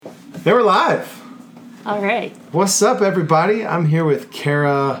They were live. All right. What's up, everybody? I'm here with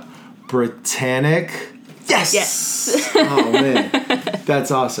Kara Britanik. Yes. Yes. Oh man, that's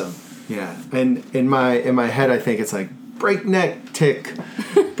awesome. Yeah, and in my head, I think it's like breakneck tick.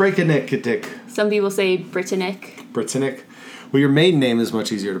 Some people say Britanik. Britanik. Well, your maiden name is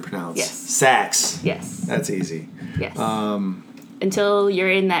much easier to pronounce. Yes. Sax. Yes. That's easy. Yes. Until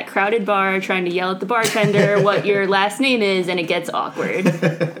you're in that crowded bar trying to yell at the bartender what your last name is, and it gets awkward.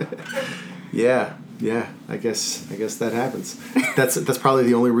 Yeah. I guess that happens. That's probably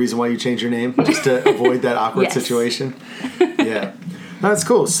the only reason why you change your name, just to avoid that awkward situation. Yeah, that's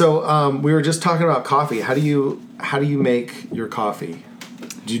cool. So we were just talking about coffee. How do you make your coffee?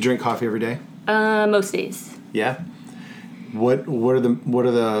 Do you drink coffee every day? Most days. Yeah. What are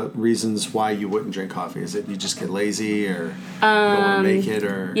the reasons why you wouldn't drink coffee? Is it you just get lazy, or you don't want to make it,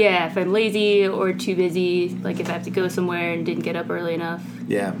 or yeah, if I'm lazy or too busy, like if I have to go somewhere and didn't get up early enough.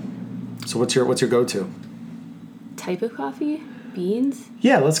 Yeah. So what's your go-to? Type of coffee? Beans?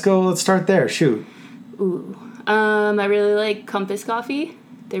 Yeah, let's start there. Shoot. Ooh. I really like Compass Coffee.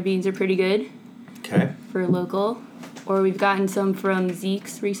 Their beans are pretty good. Okay. For local. Or we've gotten some from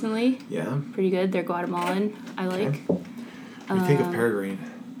Zeke's recently. Yeah. Pretty good. They're Guatemalan. I like. Okay. What do you think of Peregrine?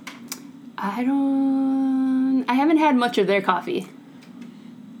 I haven't had much of their coffee.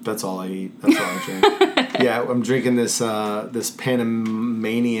 That's all I eat. That's all I drink. Yeah, I'm drinking this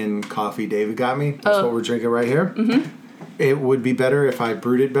Panamanian coffee David got me. That's what we're drinking right here. Mm-hmm. It would be better if I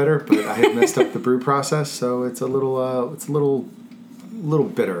brewed it better, but I have messed up the brew process, so it's a little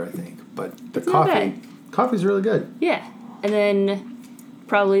bitter, I think. But the coffee's really good. Yeah, and then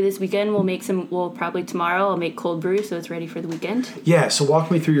probably this weekend probably tomorrow I'll make cold brew, so it's ready for the weekend. Yeah, so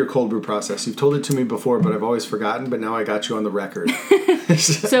walk me through your cold brew process. You've told it to me before, but I've always forgotten, but now I got you on the record.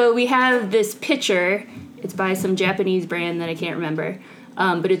 So we have this pitcher. It's by some Japanese brand that I can't remember.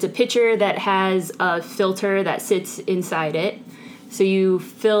 But it's a pitcher that has a filter that sits inside it. So you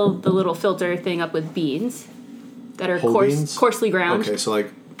fill the little filter thing up with beans that are coarsely ground. Okay, so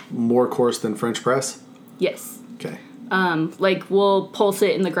like more coarse than French press? Yes. Okay. Like we'll pulse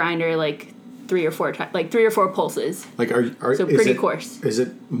it in the grinder like 3 or 4 times, like 3 or 4 pulses. Like so pretty coarse. Is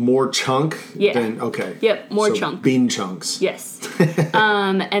it more chunk? Yeah. Okay. Yep, more chunk. Bean chunks. Yes.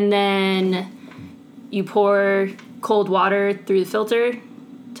 And then you pour cold water through the filter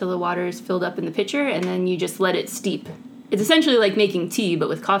till the water is filled up in the pitcher, and then you just let it steep. It's essentially like making tea, but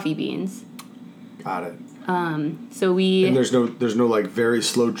with coffee beans. Got it. And there's no like very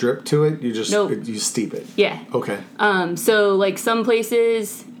slow drip to it. You just you steep it. Yeah. Okay. So like some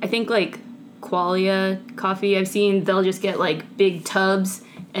places, I think like Qualia Coffee, I've seen they'll just get like big tubs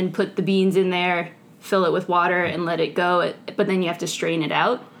and put the beans in there, fill it with water, and let it go. But then you have to strain it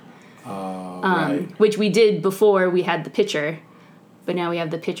out. Right. Which we did before we had the pitcher, but now we have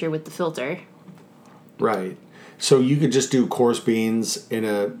the pitcher with the filter. Right. So you could just do coarse beans in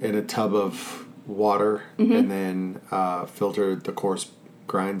a tub of water, mm-hmm. and then filter the coarse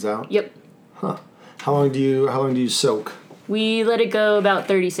grinds out. Yep. Huh. How long do you soak? We let it go about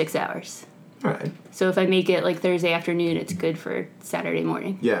 36 hours. All right. So if I make it like Thursday afternoon, it's good for Saturday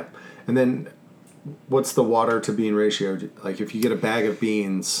morning. Yeah. And then what's the water to bean ratio? Like if you get a bag of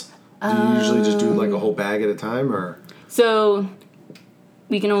beans, do you usually just do like a whole bag at a time, or? So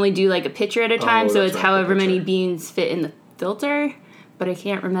we can only do like a pitcher at a time, so it's however many beans fit in the filter. But I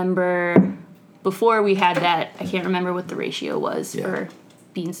can't remember, before we had that, I can't remember what the ratio was for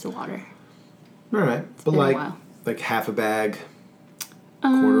beans to water. All right. But like half a bag,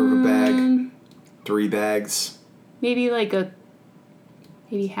 quarter of a bag, 3 bags. Maybe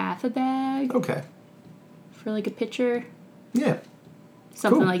half a bag. Okay. For like a pitcher. Yeah.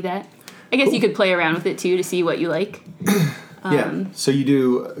 Something like that. I guess you could play around with it too to see what you like. Yeah. So you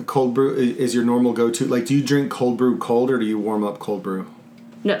do cold brew is your normal go-to. Like, do you drink cold brew cold, or do you warm up cold brew?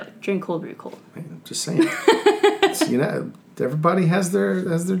 No, drink cold brew cold. I'm just saying. Everybody has their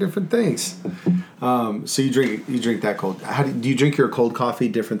different things. So you drink that cold. Do you drink your cold coffee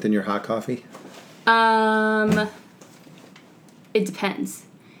different than your hot coffee? It depends.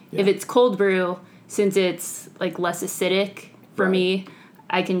 Yeah. If it's cold brew, since it's like less acidic for me,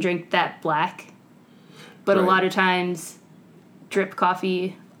 I can drink that black. But a lot of times, drip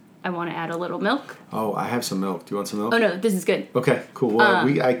coffee, I want to add a little milk. Oh, I have some milk. Do you want some milk? Oh no, this is good. Okay, cool. Well,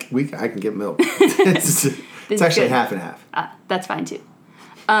 I can get milk. It's actually half and half. That's fine too.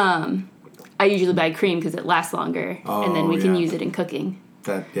 I usually buy cream because it lasts longer, and then we can use it in cooking.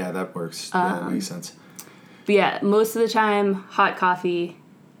 That works. That makes sense. But yeah, most of the time, hot coffee,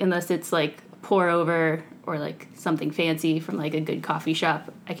 unless it's like pour over or like something fancy from like a good coffee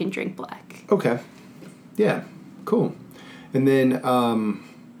shop, I can drink black. Okay. Yeah. Cool. And then,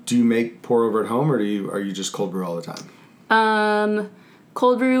 Do you make pour over at home, or are you just cold brew all the time?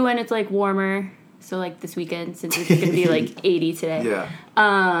 Cold brew when it's like warmer. So like this weekend, since it's gonna be like 80 today. Yeah.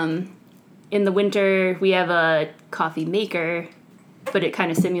 In the winter, we have a coffee maker, but it kind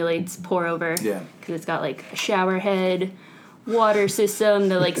of simulates pour over. Yeah. Because it's got like a shower head, water system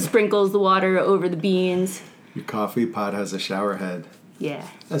that like sprinkles the water over the beans. Your coffee pot has a shower head. Yeah.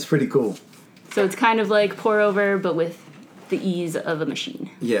 That's pretty cool. So it's kind of like pour over, but with the ease of a machine.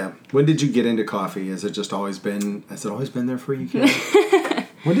 Yeah. When did you get into coffee? Has it always been there for you, Karen?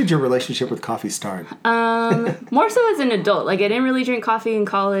 When did your relationship with coffee start? More so as an adult. Like, I didn't really drink coffee in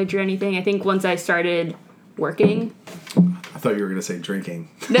college or anything. I think once I started working. I thought you were going to say drinking.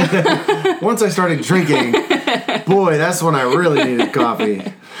 Once I started drinking, boy, that's when I really needed coffee.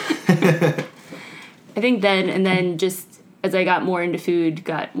 I think then, and then just as I got more into food,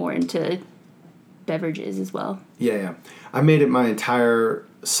 got more into beverages as well. Yeah. I made it my entire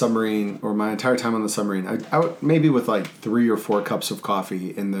submarine, or my entire time on the submarine. I maybe with like 3 or 4 cups of coffee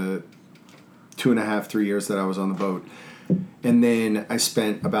in the 2.5, 3 years that I was on the boat. And then I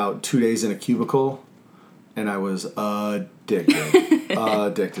spent about 2 days in a cubicle, and I was addicted.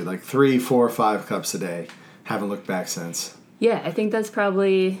 Addicted. Like 3, 4, 5 cups a day. Haven't looked back since. Yeah, I think that's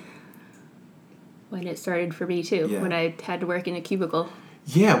probably when it started for me too, Yeah. when I had to work in a cubicle.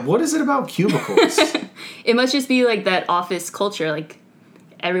 Yeah, what is it about cubicles? It must just be like that office culture, like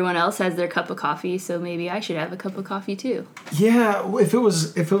everyone else has their cup of coffee, so maybe I should have a cup of coffee too. Yeah, if it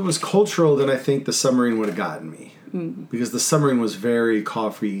was cultural, then I think the submarine would have gotten me. Because the submarine was very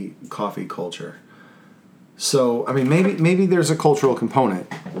coffee culture. So, I mean, maybe there's a cultural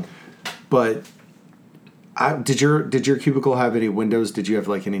component. But did your cubicle have any windows? Did you have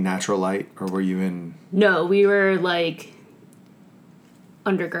like any natural light, or were you in? No, we were like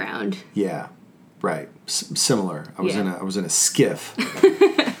underground. Yeah, right. Similar. I was Yeah. I was in a skiff.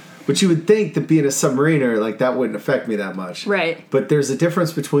 But you would think that being a submariner, like, that wouldn't affect me that much. Right. But there's a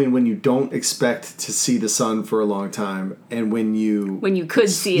difference between when you don't expect to see the sun for a long time and when you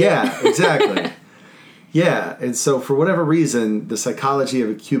could see it. Yeah, exactly. Yeah, and so for whatever reason, the psychology of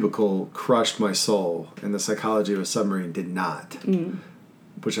a cubicle crushed my soul, and the psychology of a submarine did not.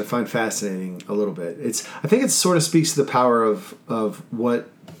 Which I find fascinating a little bit. I think it sort of speaks to the power of what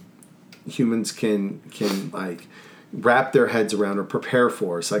humans can like wrap their heads around or prepare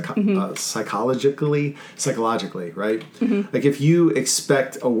for psychologically, right? Like, if you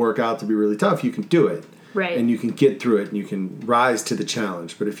expect a workout to be really tough, you can do it. Right. And you can get through it and you can rise to the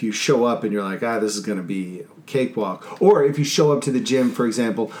challenge. But if you show up and you're like, this is going to be a cakewalk. Or if you show up to the gym, for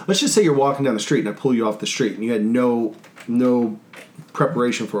example, let's just say you're walking down the street and I pull you off the street and you had no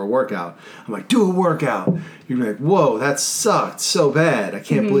preparation for a workout. I'm like, do a workout. You're like, whoa, that sucked so bad. I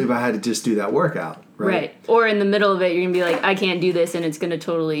can't believe I had to just do that workout. Right. Or in the middle of it, you're going to be like, I can't do this, and it's going to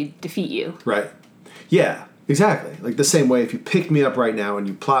totally defeat you. Right. Yeah, exactly. Like the same way, if you picked me up right now and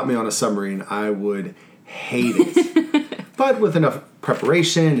you plot me on a submarine, I would hate it. But with enough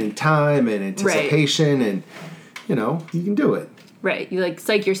preparation and time and anticipation and, you can do it. Right. You, like,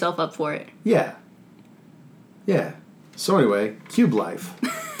 psych yourself up for it. Yeah. Yeah. So anyway, Cube Life.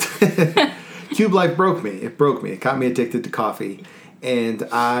 Cube Life broke me. It broke me. It got me addicted to coffee. And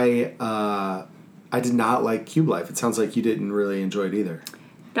I did not like Cube Life. It sounds like you didn't really enjoy it either.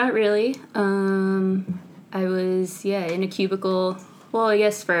 Not really. I was, in a cubicle, well, I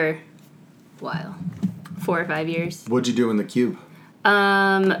guess for a while. 4 or 5 years. What'd you do in the cube?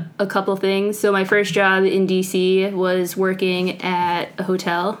 A couple things. So my first job in DC was working at a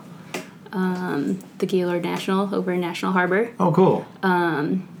hotel, the Gaylord National over in National Harbor. Oh, cool.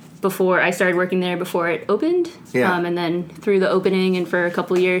 Before I started working there before it opened. Yeah. And then through the opening and for a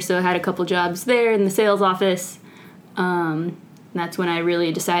couple years, so I had a couple jobs there in the sales office. That's when I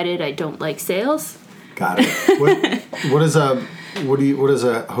really decided I don't like sales. Got it. What does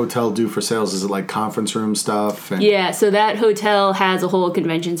a hotel do for sales? Is it like conference room stuff? Yeah, so that hotel has a whole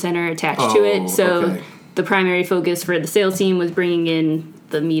convention center attached to it. So the primary focus for the sales team was bringing in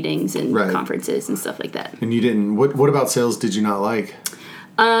the meetings and conferences and stuff like that. And you didn't. What about sales did you not like?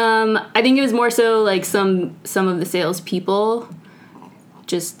 I think it was more so like some of the salespeople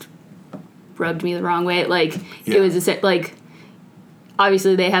just rubbed me the wrong way. Like it was like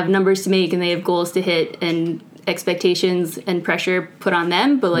obviously they have numbers to make and they have goals to hit and expectations and pressure put on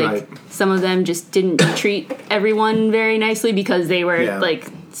them, but like some of them just didn't treat everyone very nicely because they were like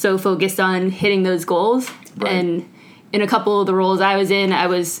so focused on hitting those goals. And in a couple of the roles I was in, I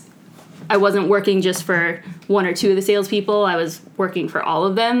wasn't working just for 1 or 2 of the salespeople. I was working for all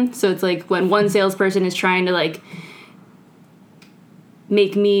of them. So it's like when one salesperson is trying to like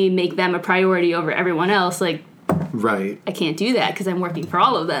make them a priority over everyone else, like Right. I can't do that because I'm working for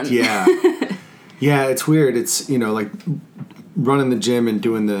all of them. Yeah. Yeah, it's weird. It's, like running the gym and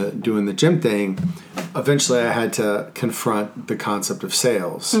doing the gym thing. Eventually I had to confront the concept of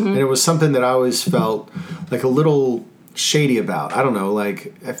sales. And it was something that I always felt like a little shady about. I don't know,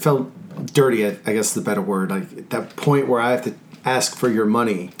 like I felt dirty, I guess is the better word. Like at that point where I have to ask for your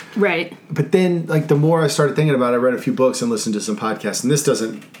money. Right. But then, like, the more I started thinking about it, I read a few books and listened to some podcasts. And this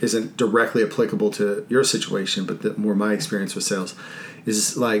isn't directly applicable to your situation, but the more my experience with sales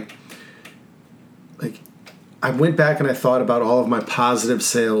is like I went back and I thought about all of my positive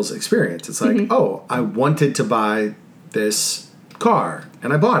sales experience. It's like, oh, I wanted to buy this car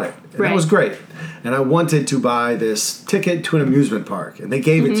and I bought it. And that was great. And I wanted to buy this ticket to an amusement park and they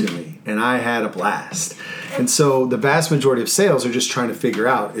gave it to me and I had a blast. And so the vast majority of sales are just trying to figure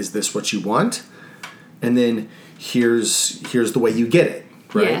out, is this what you want? And then here's the way you get it,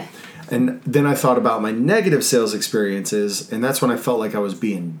 right? Yeah. And then I thought about my negative sales experiences, and that's when I felt like I was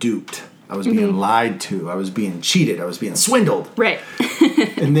being duped. I was being lied to. I was being cheated. I was being swindled. Right.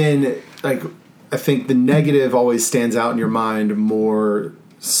 And then, like, I think the negative always stands out in your mind more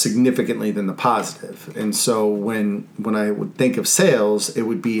significantly than the positive. And so when I would think of sales, it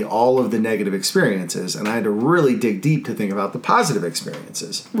would be all of the negative experiences, and I had to really dig deep to think about the positive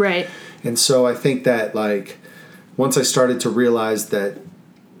experiences. Right. And so I think that, like, once I started to realize that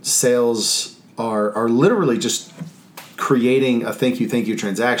sales are literally just creating a thank you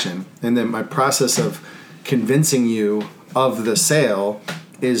transaction, and then my process of convincing you of the sale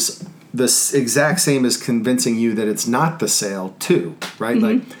is the exact same as convincing you that it's not the sale too, right?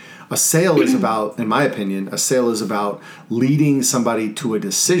 Like a sale is about, in my opinion, a sale is about leading somebody to a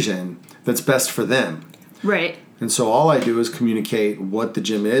decision that's best for them. Right. And so all I do is communicate what the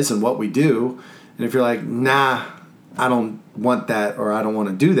gym is and what we do. And if you're like, nah, I don't want that, or I don't want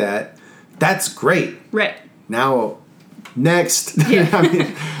to do that, that's great. Right. Now, next. Yeah. I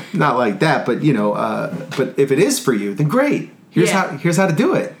mean, not like that, but but if it is for you, then great. Here's how to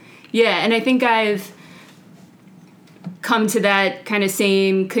do it. Yeah, and I think I've come to that kind of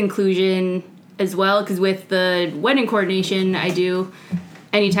same conclusion as well, because with the wedding coordination I do,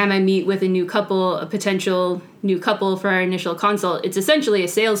 anytime I meet with a potential new couple for our initial consult, it's essentially a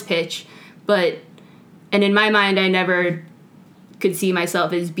sales pitch, and in my mind I never could see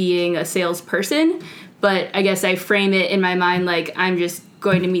myself as being a salesperson, but I guess I frame it in my mind like I'm just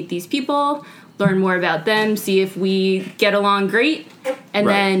going to meet these people, learn more about them, see if we get along great, and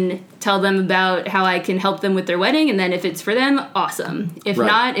then tell them about how I can help them with their wedding, and then if it's for them, awesome. If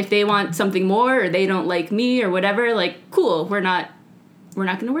not, if they want something more or they don't like me or whatever, like, cool, we're not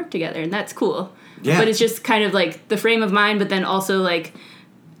going to work together, and that's cool. Yeah. But it's just kind of like the frame of mind, but then also like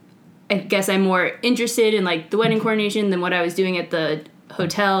I guess I'm more interested in like the wedding coordination than what I was doing at the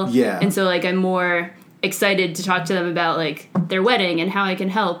hotel. Yeah. And so like I'm more excited to talk to them about like their wedding and how I can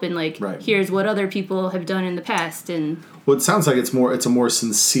help, and like here's what other people have done in the past. And well, it sounds like it's a more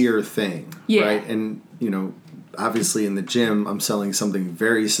sincere thing, right? And obviously in the gym I'm selling something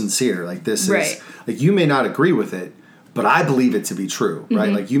very sincere. Like this is like, you may not agree with it, but I believe it to be true,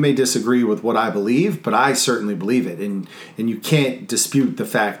 right? Like you may disagree with what I believe, but I certainly believe it, and you can't dispute the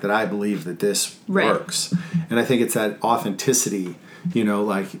fact that I believe that this works. And I think it's that authenticity.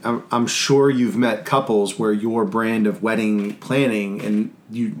 Like I'm sure you've met couples where your brand of wedding planning and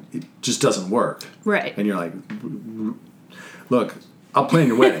it just doesn't work. Right. And you're like, look, I'll plan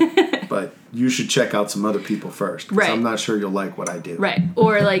your wedding, but you should check out some other people first. Because I'm not sure you'll like what I do. Right.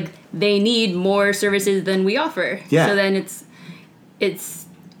 Or like they need more services than we offer. Yeah. So then it's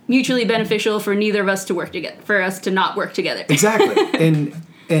mutually beneficial for neither of us to work together, for us to not work together. Exactly.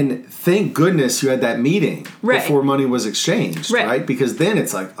 And thank goodness you had that meeting before money was exchanged, right? Because then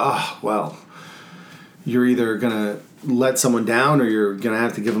it's like, oh, well, you're either going to let someone down or you're going to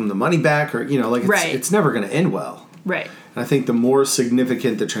have to give them the money back, or, it's never going to end well. Right. And I think the more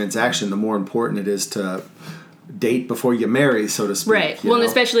significant the transaction, the more important it is to date before you marry, so to speak. Right. Well, and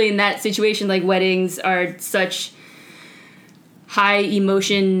especially in that situation, like weddings are such high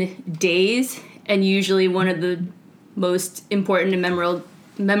emotion days, and usually one of the most important and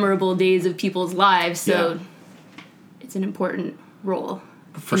memorable days of people's lives, so it's an important role.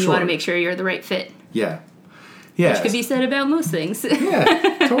 For sure. You want to make sure you're the right fit. Yeah. Yeah. Which could be said about most things.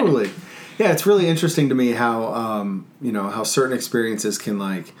 Yeah, totally. Yeah, it's really interesting to me how how certain experiences can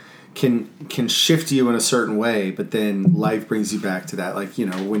shift you in a certain way, but then life brings you back to that. Like,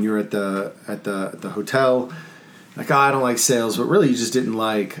 when you're at the hotel, like, I don't like sales, but really you just didn't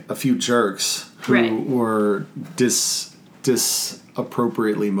like a few jerks who were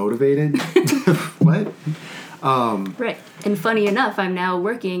disappropriately motivated. What? Right. And funny enough, I'm now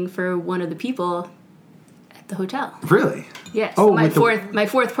working for one of the people at the hotel. Really? Yes. Oh, my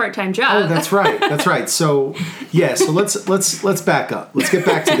fourth part-time job. Oh, that's right. That's right. So yeah. So let's back up. Let's get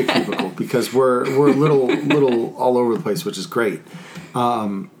back to the cubicle because we're a little all over the place, which is great.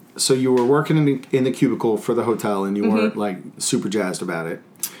 So you were working in the cubicle for the hotel, and you weren't like super jazzed about it.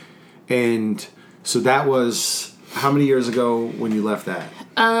 And so that was how many years ago when you left that?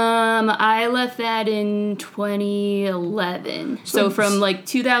 I left that in 2011. So from like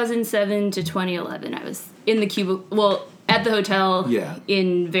 2007 to 2011, I was in the cubicle. Well, at the hotel. Yeah.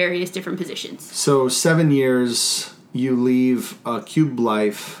 In various different positions. So 7 years, you leave a cube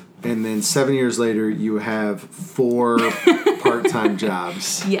life, and then 7 years later, you have 4 part-time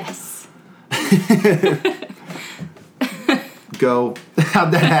jobs. Yes. Go.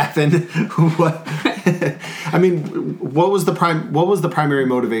 How'd that happen? What? I mean, what was the primary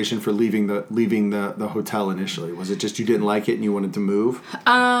motivation for leaving the hotel initially? Was it just you didn't like it and you wanted to move?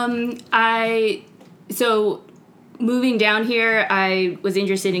 Moving down here, I was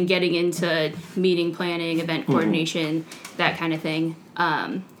interested in getting into meeting planning, event coordination, that kind of thing.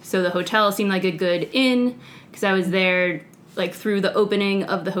 So the hotel seemed like a good in because I was there like through the opening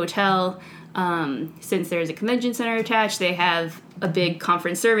of the hotel. Since there's a convention center attached, they have a big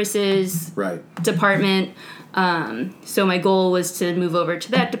conference services department. So my goal was to move over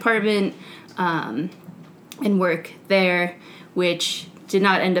to that department and work there, which did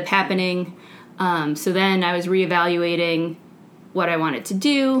not end up happening. So then I was reevaluating what I wanted to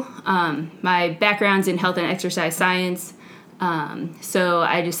do. My background's in health and exercise science, so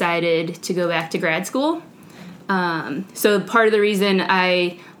I decided to go back to grad school. So part of the reason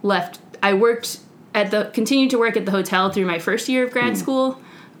I left, continued to work at the hotel through my first year of grad school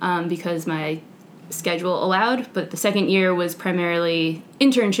because my schedule allowed, but the second year was primarily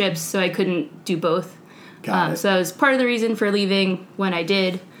internships, so I couldn't do both. So that was part of the reason for leaving when I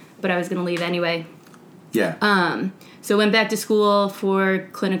did, but I was going to leave anyway. Yeah. So went back to school for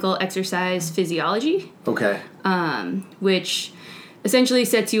clinical exercise physiology. Okay. Which essentially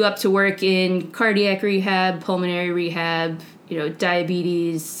sets you up to work in cardiac rehab, pulmonary rehab,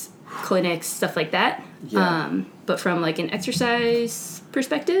 diabetes clinics, stuff like that. Yeah. But from like an exercise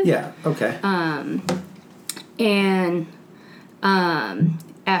perspective. Yeah. Okay.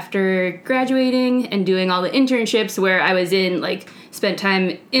 After graduating and doing all the internships where I was spent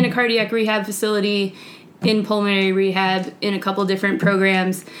time in a cardiac rehab facility, in pulmonary rehab, in a couple different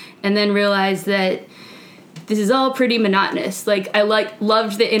programs, and then realized that this is all pretty monotonous. I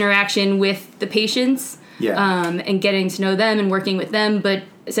loved the interaction with the patients, and getting to know them and working with them, but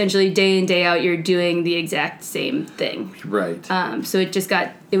essentially day in, day out, you're doing the exact same thing. Right. So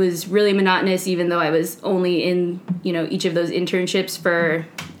it was really monotonous, even though I was only in, each of those internships for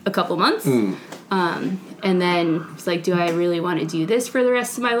a couple months. And then it's like, do I really want to do this for the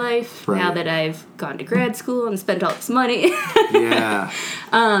rest of my life now that I've gone to grad school and spent all this money? Yeah.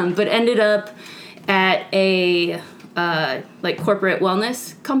 But ended up at a corporate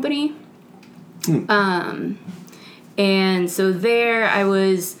wellness company. And so there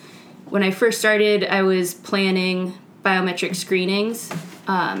when I first started, I was planning biometric screenings.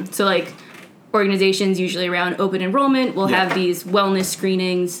 Organizations usually around open enrollment will have these wellness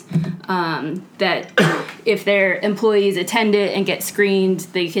screenings that if their employees attend it and get screened,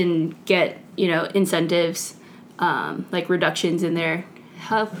 they can get, incentives, like reductions in their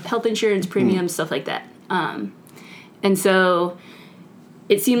health insurance premiums, stuff like that. And so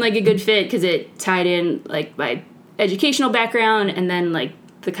it seemed like a good fit because it tied in my educational background and then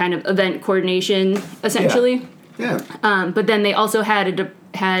the kind of event coordination essentially. Yeah. But then they also had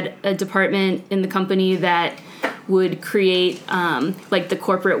a department in the company that would create the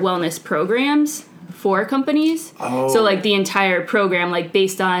corporate wellness programs for companies. Oh. So the entire program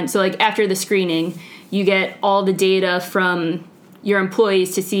based on after the screening, you get all the data from your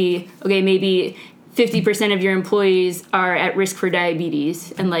employees to see, okay, maybe 50% of your employees are at risk for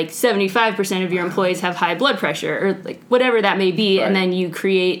diabetes and 75% of your employees have high blood pressure or whatever that may be. Right. And then you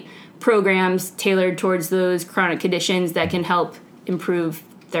create programs tailored towards those chronic conditions that can help improve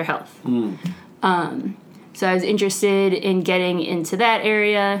their health. So I was interested in getting into that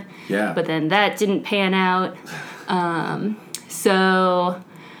area. Yeah. But then that didn't pan out. So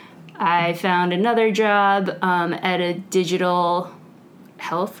I found another job at a digital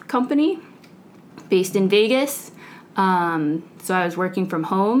health company based in Vegas. So I was working from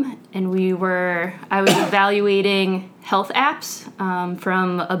home, and I was evaluating health apps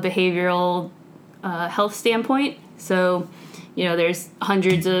from a behavioral health standpoint. So, there's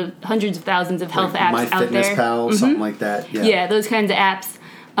hundreds of thousands of health apps out there. MyFitnessPal, something like that. Yeah, those kinds of apps.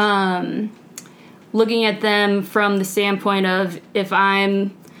 Looking at them from the standpoint of if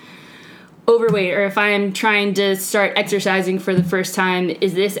I'm overweight, or if I'm trying to start exercising for the first time,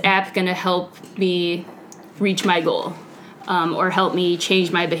 is this app going to help me reach my goal, or help me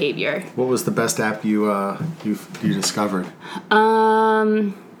change my behavior? What was the best app you discovered? I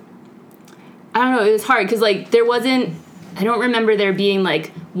don't know. It was hard because there wasn't. I don't remember there being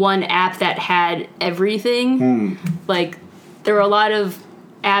one app that had everything. There were a lot of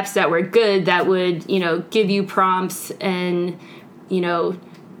apps that were good that would give you prompts and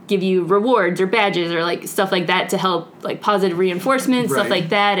give you rewards or badges or stuff like that to help positive reinforcement, stuff like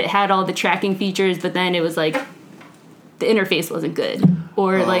that. It had all the tracking features, but then it was the interface wasn't good,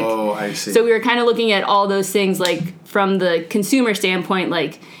 or I see. So we were kind of looking at all those things from the consumer standpoint,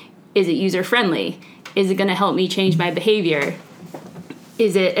 is it user friendly? Is it going to help me change my behavior?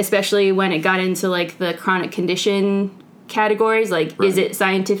 Is it, especially when it got into the chronic condition categories, is it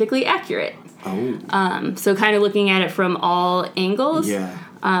scientifically accurate? So kind of looking at it from all angles. Yeah.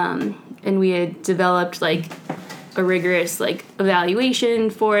 And we had developed a rigorous evaluation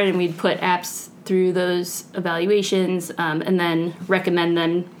for it, and we'd put apps through those evaluations, and then recommend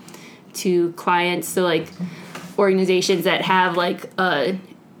them to clients. So organizations that have a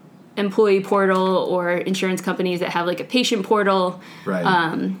employee portal, or insurance companies that have a patient portal.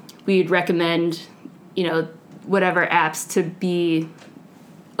 Right. We'd recommend whatever apps to be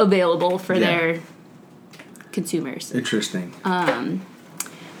available for their consumers. Interesting.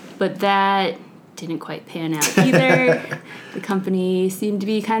 But that didn't quite pan out either. The company seemed to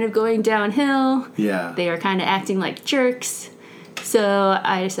be kind of going downhill. Yeah. They were kind of acting like jerks. So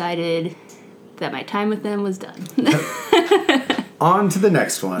I decided that my time with them was done. On to the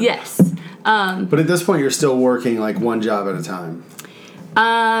next one. Yes. But at this point, you're still working one job at a time.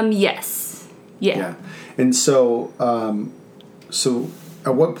 Yes. Yeah. And so,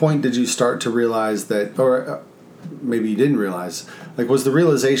 at what point did you start to realize that, or maybe you didn't realize, was the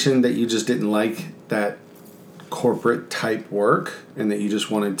realization that you just didn't like that corporate type work, and that you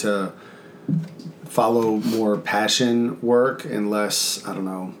just wanted to follow more passion work and less, I don't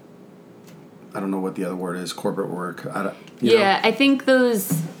know what the other word is, corporate work. I think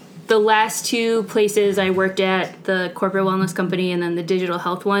the last two places I worked at, the corporate wellness company and then the digital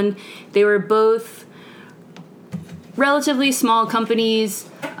health one, they were both relatively small companies.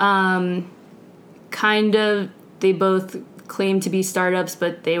 They both claimed to be startups,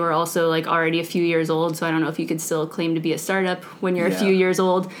 but they were also already a few years old. So I don't know if you could still claim to be a startup when you're a few years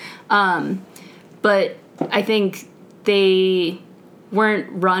old. But I think they weren't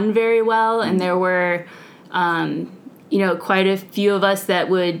run very well, and there were quite a few of us that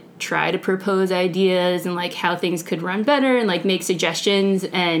would try to propose ideas and how things could run better and make suggestions,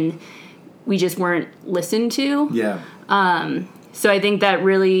 and we just weren't listened to. So I think that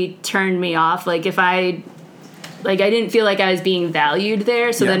really turned me off. If I didn't feel like I was being valued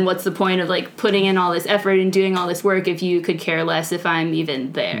there, so then what's the point of putting in all this effort and doing all this work if you could care less if I'm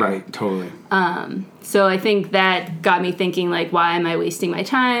even there? Right, totally. So I think that got me thinking, why am I wasting my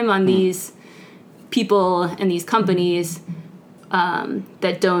time on these people and these companies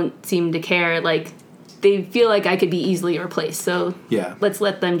that don't seem to care? They feel like I could be easily replaced, so let's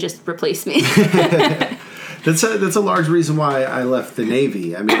let them just replace me. That's a large reason why I left the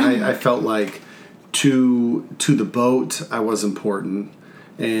Navy. I mean, I felt like to the boat I was important,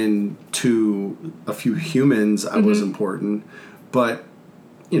 and to a few humans I was important, but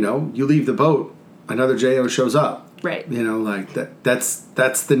you leave the boat, another JO shows up. Right. That's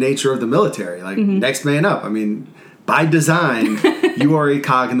the nature of the military. Next man up. I mean, by design, you are a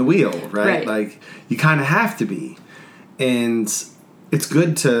cog in the wheel, right? You kind of have to be. And it's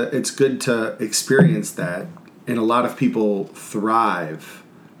good to experience that, and a lot of people thrive.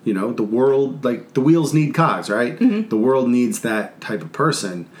 The world, the wheels need cogs, right? The world needs that type of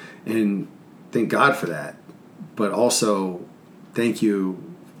person, and thank God for that. But also, thank you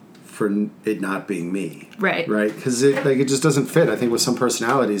for it not being me. Right. Because it just doesn't fit. I think with some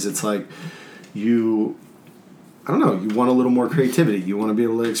personalities, it's you want a little more creativity. You want to be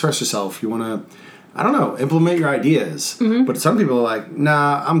able to express yourself. You want to, implement your ideas. But some people are like,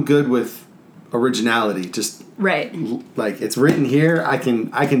 nah, I'm good with originality. Just it's written here. I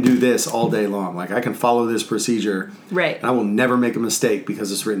can do this all day long. I can follow this procedure. Right. And I will never make a mistake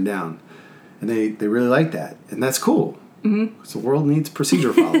because it's written down. And they really like that, and that's cool. So the world needs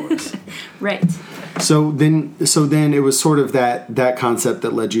procedure followers. Right. So then it was sort of that concept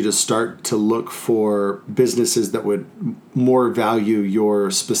that led you to start to look for businesses that would more value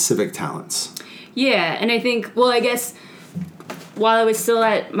your specific talents. Yeah, and I think, I guess while I was still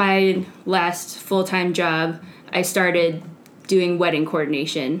at my last full-time job, I started doing wedding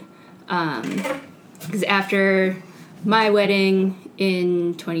coordination. Because after my wedding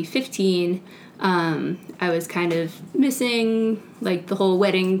in 2015, I was kind of missing like the whole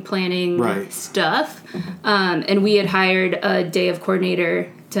wedding planning stuff. And we had hired a day of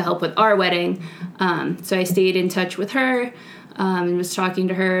coordinator to help with our wedding. So I stayed in touch with her and was talking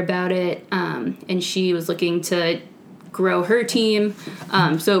to her about it. And she was looking to grow her team.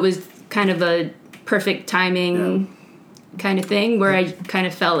 So it was kind of a perfect timing kind of thing where I kind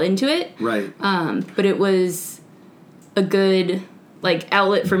of fell into it. Right. But it was a good like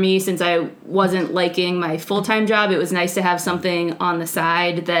outlet for me since I wasn't liking my full-time job. It was nice to have something on the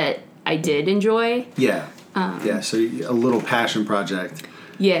side that I did enjoy. Yeah. So a little passion project.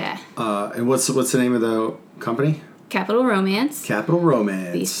 Yeah. And what's the name of the company? Capital Romance. Capital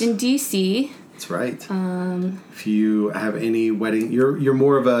Romance. Based in DC. That's right. If you have any wedding, you're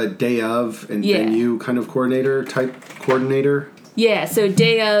more of a day of and venue kind of coordinator. Yeah. So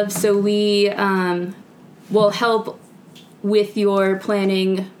day of. So we will help with your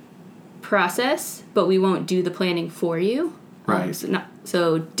planning process, but we won't do the planning for you. Right.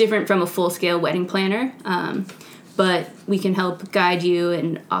 So different from a full-scale wedding planner. But we can help guide you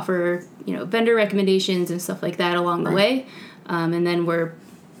and offer, vendor recommendations and stuff like that along the way. And then we're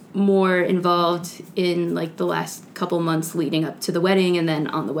more involved in like the last couple months leading up to the wedding and then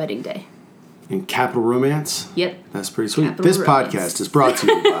on the wedding day. In Capital Romance? Yep. That's pretty sweet. This podcast is brought to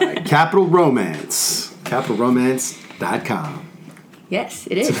you by Capital Romance. CapitalRomance.com. Yes,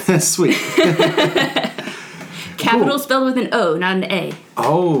 it is. That's sweet. Capital spelled with an O, not an A.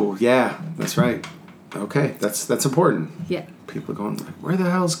 Oh, yeah. That's right. Okay. That's important. Yeah. People are going, where the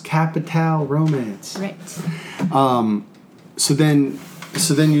hell's Capital Romance? Right. So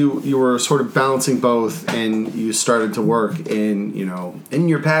then you were sort of balancing both, and you started to work in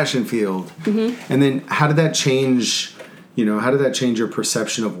your passion field. Mm-hmm. And then how did that change your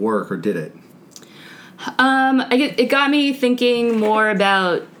perception of work, or did it? It got me thinking more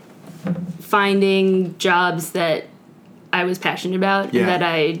about finding jobs that I was passionate about and that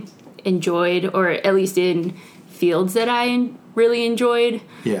I enjoyed, or at least in fields that I really enjoyed.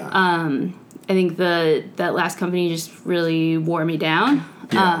 Yeah. I think that last company just really wore me down.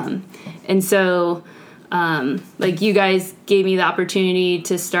 Yeah. And so, like you guys gave me the opportunity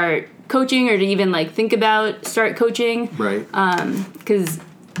to start coaching, or to even like think about start coaching. Right. 'Cause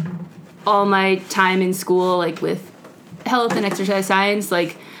all my time in school, like with health and exercise science,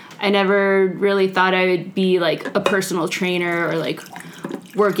 like I never really thought I would be like a personal trainer or like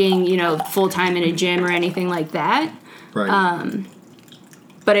working, full time in a gym or anything like that. Right.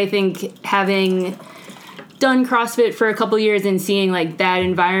 But I think having done CrossFit for a couple years and seeing like that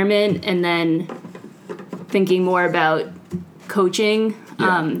environment, and then thinking more about coaching,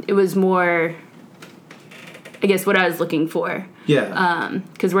 it was more, I guess, what I was looking for. Yeah.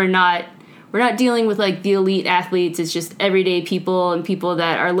 'Cause we're not dealing with like the elite athletes. It's just everyday people and people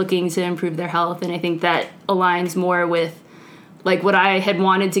that are looking to improve their health. And I think that aligns more with like what I had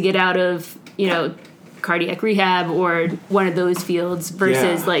wanted to get out of, cardiac rehab or one of those fields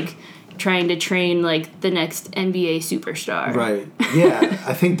versus like trying to train like the next NBA superstar. Right. Yeah.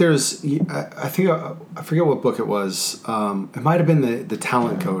 I think I forget what book it was. It might have been the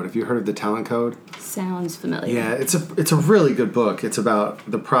Talent Code. Have you heard of the Talent Code? Sounds familiar. Yeah, it's a really good book. It's about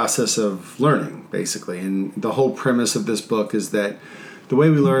the process of learning, basically. And the whole premise of this book is that the way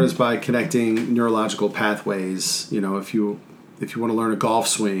we learn is by connecting neurological pathways. If you want to learn a golf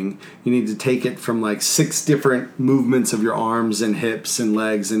swing, you need to take it from like 6 different movements of your arms and hips and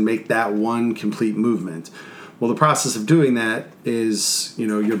legs and make that one complete movement. Well, the process of doing that is,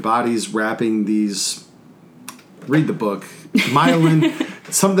 your body's wrapping these, read the book, myelin,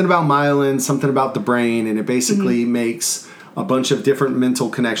 something about the brain, and it basically makes a bunch of different mental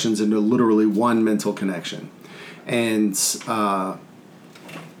connections into literally one mental connection. And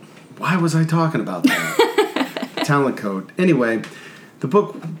why was I talking about that? Talent Code. Anyway, the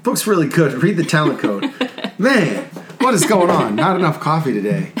book's really good. Read the Talent Code. Man, what is going on? Not enough coffee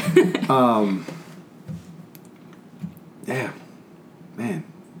today. Yeah, man.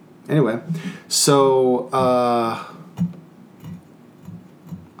 Anyway, so I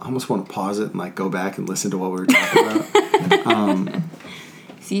almost want to pause it and like go back and listen to what we were talking about.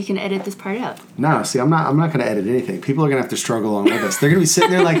 So you can edit this part out. No, see, I'm not going to edit anything. People are going to have to struggle along with us. They're going to be sitting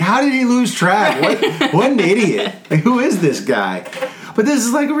there like, how did he lose track? What an idiot. Like, who is this guy? But this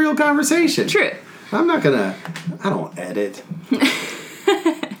is like a real conversation. True. I don't edit.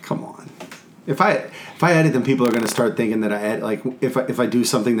 Come on. If I edit, then people are going to start thinking that I edit. Like, if I do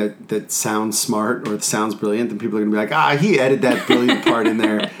something that sounds smart or sounds brilliant, then people are going to be like, he edited that brilliant part in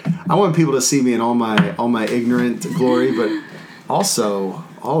there. I want people to see me in all my ignorant glory, but also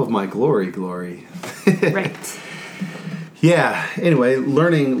all of my glory. Right. Yeah. Anyway,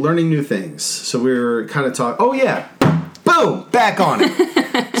 learning new things. So we were kind of talking. Oh yeah, boom, back on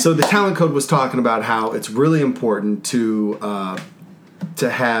it. So the talent code was talking about how it's really important to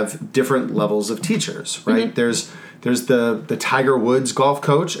have different levels of teachers, right? Mm-hmm. There's the Tiger Woods golf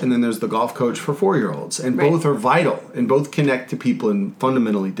coach, and then there's the golf coach for 4-year-olds, and both are vital, and both connect to people in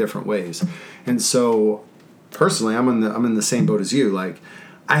fundamentally different ways. And so, personally, I'm in the same boat as you. Like,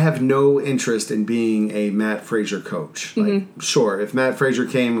 I have no interest in being a Matt Frazier coach. Like, sure, if Matt Frazier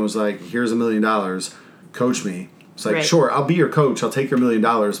came and was like, "Here's $1 million, coach me." It's like, sure, I'll be your coach. I'll take your $1 million,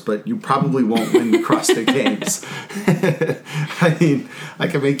 but you probably won't win the CrossFit Games. I mean, I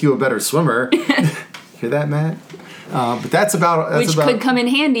can make you a better swimmer. Hear that, Matt? But that's about which could come in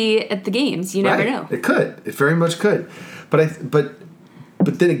handy at the games. You never know. It could. It very much could. But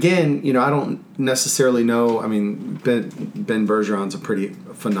then again, I don't necessarily know. I mean, Ben Bergeron's a pretty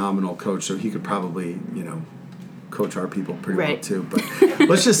phenomenal coach, so he could probably coach our people pretty well too. But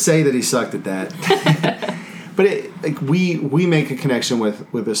let's just say that he sucked at that. But we make a connection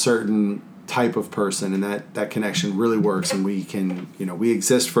with a certain type of person, and that connection really works, and we can we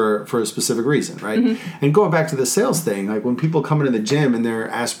exist for a specific reason, right? Mm-hmm. And going back to the sales thing, like when people come into the gym and their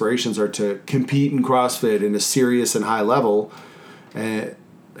aspirations are to compete in CrossFit in a serious and high level,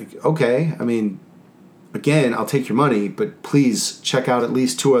 okay, I mean, again, I'll take your money, but please check out at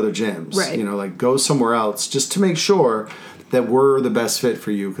least 2 other gyms. Right. Go somewhere else just to make sure that we're the best fit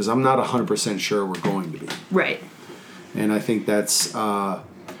for you, because I'm not 100% sure we're going to be. Right. And I think that's I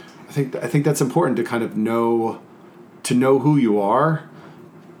think that's important to kind of know who you are,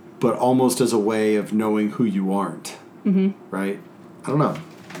 but almost as a way of knowing who you aren't. Mm-hmm. Right? I don't know,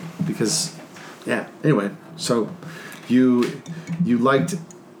 because anyway, so you liked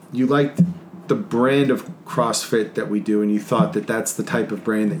the brand of CrossFit that we do, and you thought that that's the type of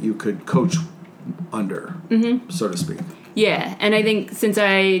brand that you could coach under, so to speak. Yeah, and I think since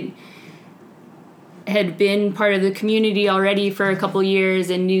I had been part of the community already for a couple years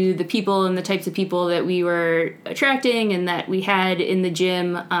and knew the people and the types of people that we were attracting and that we had in the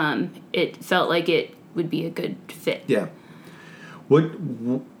gym, it felt like it would be a good fit. Yeah.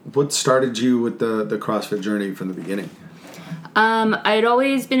 What started you with the CrossFit journey from the beginning? I had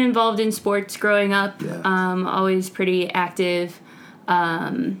always been involved in sports growing up, always pretty active.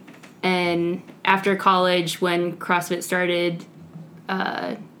 And after college, when CrossFit started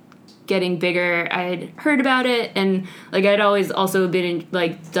getting bigger, I had heard about it, and I'd always also been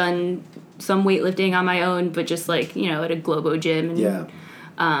done some weightlifting on my own, but just at a Globo gym.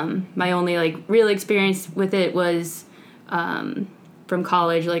 And, my only real experience with it was from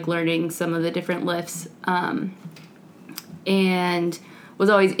college, learning some of the different lifts, and was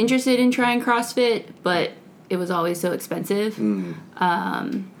always interested in trying CrossFit, but it was always so expensive.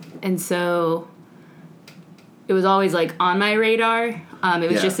 And so it was always on my radar.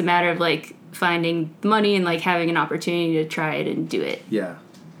 It was just a matter of finding money and having an opportunity to try it and do it. Yeah,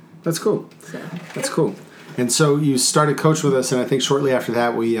 that's cool. That's cool. And so you started coach with us, and I think shortly after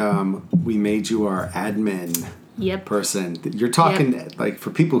that we made you our admin person. You're talking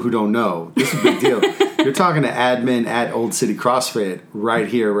for people who don't know, this is a big deal. You're talking to admin at Old City CrossFit right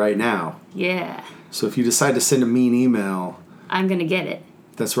here, right now. Yeah. So if you decide to send a mean email, I'm gonna get it.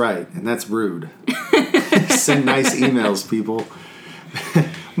 That's right, and that's rude. Send nice emails, people.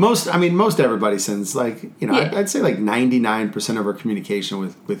 Most everybody sends I'd say 99% of our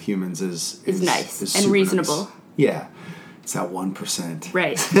communication with humans is nice is and reasonable. Nice. Yeah, it's that 1%.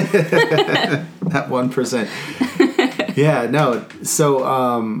 Right. That 1%. Yeah. No. So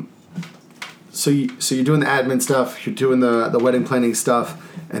you're doing the admin stuff. You're doing the wedding planning stuff,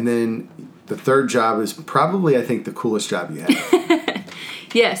 and then the third job is probably, I think, the coolest job you have.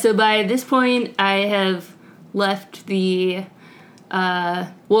 Yeah. So by this point, I have left the. I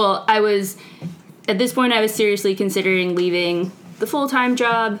was seriously considering leaving the full-time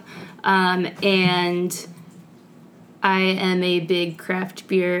job, and I am a big craft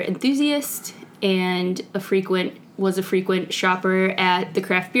beer enthusiast and was a frequent shopper at the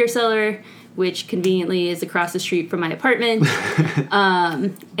craft beer cellar, which conveniently is across the street from my apartment.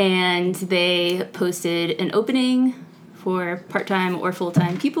 And they posted an opening for part-time or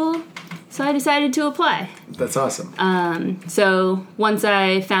full-time people. So I decided to apply. That's awesome. So once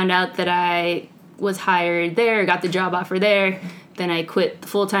I found out that I was hired there, got the job offer there, then I quit the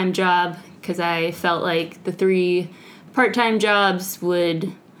full-time job because I felt like the 3 part-time jobs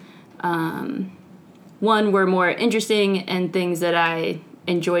would, were more interesting and things that I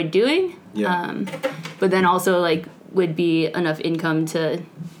enjoyed doing. Yeah. But then also would be enough income to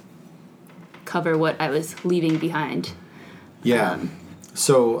cover what I was leaving behind. Yeah.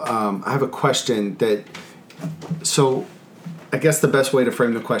 So I have a question so I guess the best way to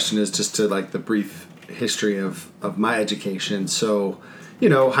frame the question is just to like the brief history of my education. So,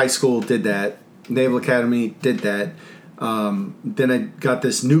 high school did that. Naval Academy did that. Then I got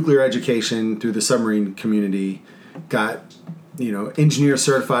this nuclear education through the submarine community. Got, engineer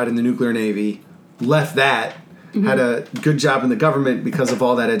certified in the nuclear Navy. Left that. Had a good job in the government because of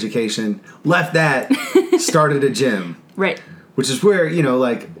all that education. Left that. Started a gym. Right. Which is where,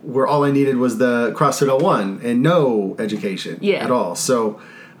 where all I needed was the CrossFit 01 and no education at all. So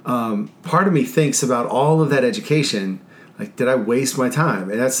part of me thinks about all of that education, like, did I waste my time?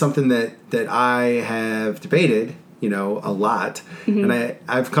 And that's something that I have debated, a lot. And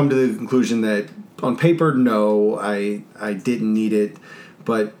I've come to the conclusion that on paper, no, I didn't need it.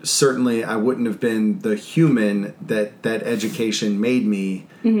 But certainly I wouldn't have been the human that education made me,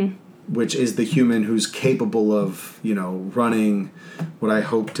 which is the human who's capable of, running what I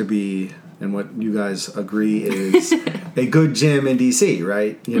hope to be and what you guys agree is a good gym in DC,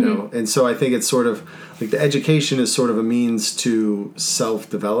 right? And so I think it's sort of like the education is sort of a means to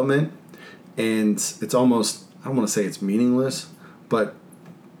self-development, and it's almost, I don't want to say it's meaningless, but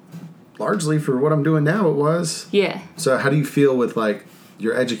largely for what I'm doing now, it was. Yeah. So how do you feel with like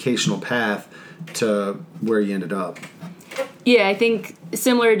your educational path to where you ended up? Yeah, I think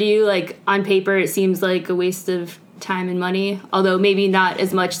similar to you, like on paper, it seems like a waste of time and money, although maybe not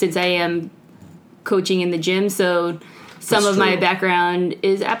as much since I am coaching in the gym. So some of my background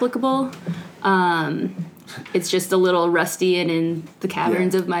is applicable. It's just a little rusty and in the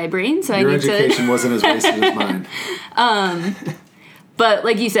caverns of my brain. So your education wasn't as wasted as mine. But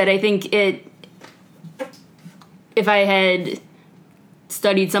like you said, I think if I had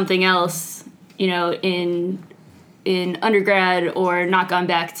studied something else, in undergrad or not gone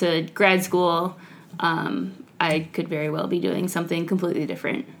back to grad school, I could very well be doing something completely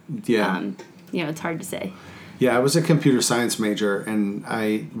different. Yeah. It's hard to say. Yeah, I was a computer science major, and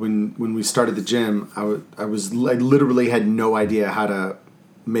when we started the gym, I literally had no idea how to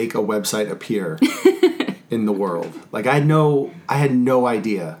make a website appear in the world. Like I had no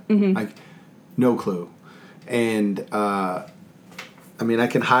idea, like no clue, and I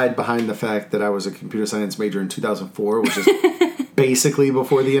can hide behind the fact that I was a computer science major in 2004, which is basically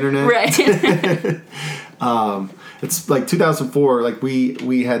before the internet. Right. It's like 2004. Like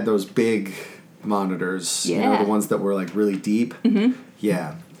we had those big monitors, the ones that were like really deep.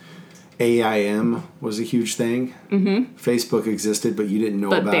 Yeah. AIM was a huge thing. Facebook existed, but you didn't know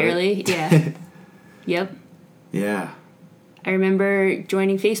about it. But barely, yeah. Yep. Yeah. I remember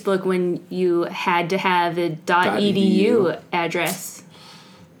joining Facebook when you had to have a .edu address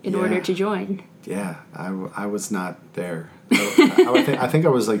in order to join. Yeah, I was not there. I think I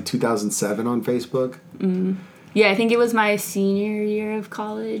was like 2007 on Facebook. Yeah, I think it was my senior year of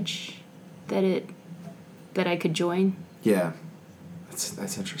college that I could join. Yeah,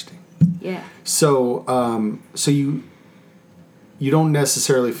 that's interesting. Yeah. So so you don't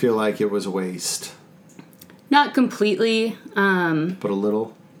necessarily feel like it was a waste. Not completely. But a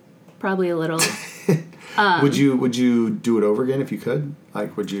little. Probably a little. Would you do it over again if you could?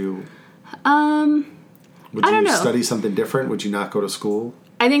 Like, would you? I don't know. Study something different? Would you not go to school?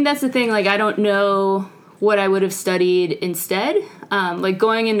 I think that's the thing. Like, I don't know what I would have studied instead. Like,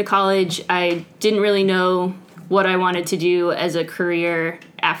 going into college, I didn't really know what I wanted to do as a career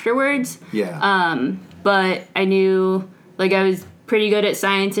afterwards. Yeah. But I knew, like, I was pretty good at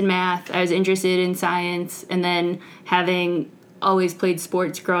science and math. I was interested in science. And then having always played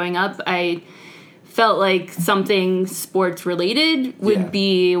sports growing up, I felt like something sports related would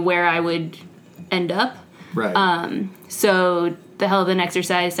be where I would end up. Right. So the health and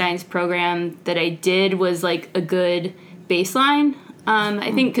exercise science program that I did was like a good baseline.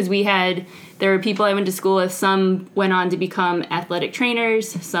 I think because there were people I went to school with. Some went on to become athletic trainers.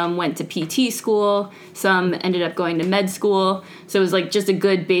 Some went to PT school. Some ended up going to med school. So it was like just a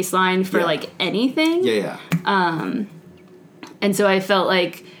good baseline for like anything. Yeah. And so I felt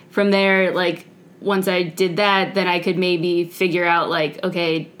like from there, like once I did that, then I could maybe figure out like,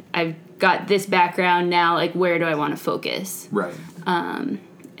 okay, I've got this background now, like where do I want to focus? Right. And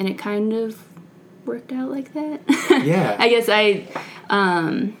it kind of worked out like that. Yeah. I guess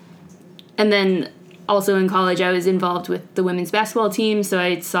and then also in college I was involved with the women's basketball team, so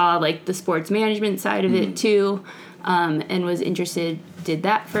I saw like the sports management side of it too, and was interested, did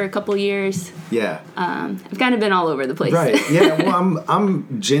that for a couple years. Yeah. I've kind of been all over the place. Right. Yeah, well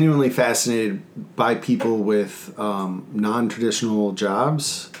I'm genuinely fascinated by people with non-traditional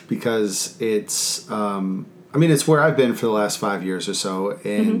jobs because it's it's where I've been for the last 5 years or so,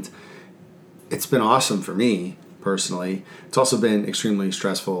 and it's been awesome for me personally. It's also been extremely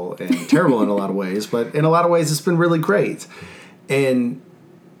stressful and terrible in a lot of ways, but in a lot of ways it's been really great. And,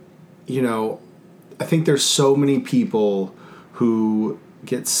 I think there's so many people who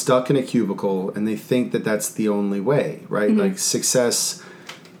get stuck in a cubicle and they think that that's the only way, right? Like success,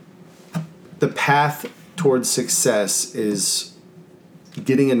 the path towards success is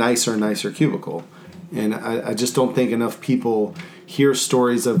getting a nicer and nicer cubicle. And I just don't think enough people hear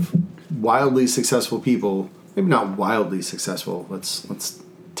stories of wildly successful people, maybe not wildly successful. Let's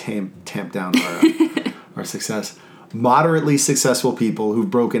tamp down our success. Moderately successful people who've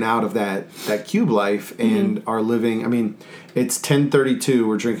broken out of that cube life and are living. I mean, it's 10:32.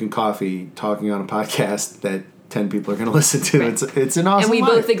 We're drinking coffee, talking on a podcast that 10 people are going to listen to. Right. It's an awesome. And we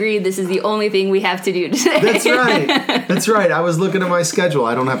both agreed this is the only thing we have to do today. That's right. I was looking at my schedule.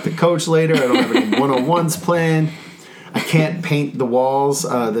 I don't have to coach later. I don't have any one-on-ones planned. I can't paint the walls,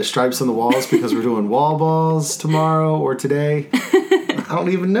 the stripes on the walls because we're doing wall balls tomorrow or today. I don't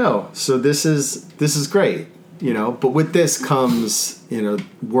even know. So this is great. But with this comes,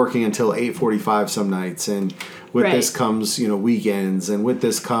 working until 8:45 some nights, and with this comes, weekends, and with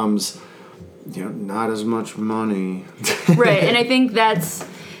this comes, not as much money. Right, and I think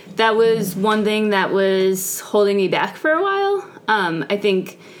that was one thing that was holding me back for a while. I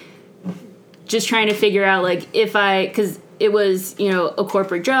think just trying to figure out, because it was, a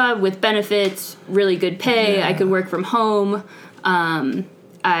corporate job with benefits, really good pay, I could work from home.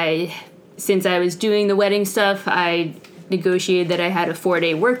 Since I was doing the wedding stuff, I negotiated that I had a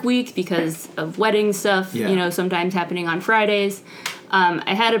 4-day work week because of wedding stuff, sometimes happening on Fridays.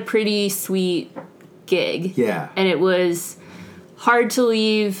 I had a pretty sweet gig. Yeah. And it was hard to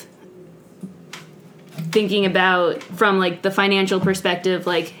leave thinking about from, the financial perspective,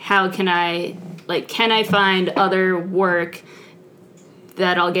 how can I find other work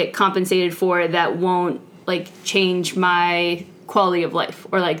that I'll get compensated for that won't, change my quality of life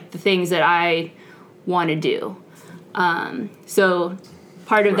or the things that I want to do. So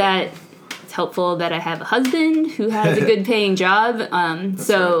part of that, it's helpful that I have a husband who has a good paying job.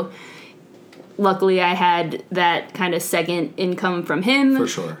 Luckily I had that kind of second income from him. For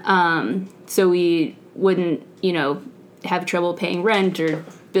sure. So we wouldn't, have trouble paying rent or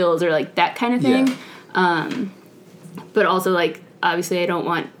bills or that kind of thing. Yeah. But also obviously I don't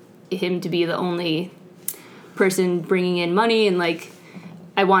want him to be the only person bringing in money, and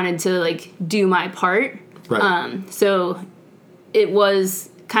I wanted to do my part. Right. So it was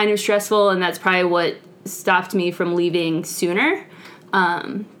kind of stressful, and that's probably what stopped me from leaving sooner.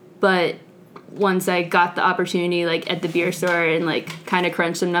 But once I got the opportunity at the beer store and kind of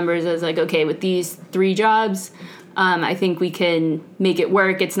crunched some numbers, I was okay, with these 3 jobs, I think we can make it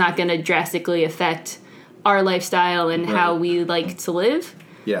work. It's not going to drastically affect our lifestyle and how we like to live.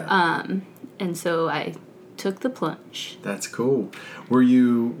 Yeah. And so I took the plunge. That's cool. Were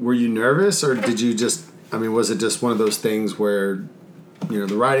you nervous, or did you just, was it just one of those things where,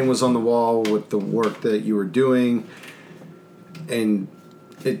 the writing was on the wall with the work that you were doing, and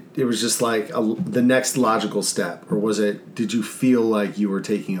it was just the next logical step, or did you feel like you were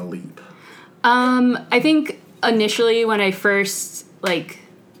taking a leap? I think initially when I first,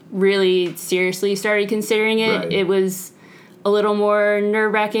 really seriously started considering it, it was a little more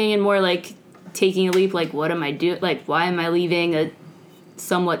nerve-wracking and more taking a leap, what am I doing? Why am I leaving a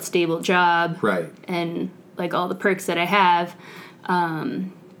somewhat stable job? Right. And all the perks that I have.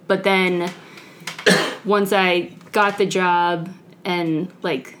 But then once I got the job and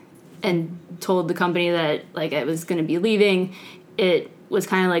and told the company that I was going to be leaving, it was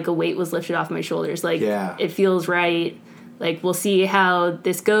kind of a weight was lifted off my shoulders. It feels right. We'll see how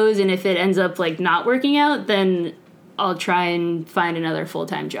this goes, and if it ends up not working out, then I'll try and find another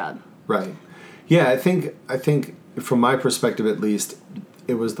full-time job. Right. Yeah, I think from my perspective at least,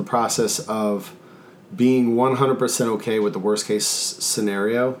 it was the process of being 100% okay with the worst case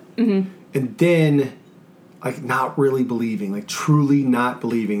scenario, and then not really believing, truly not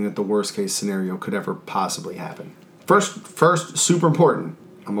believing that the worst case scenario could ever possibly happen. First, super important.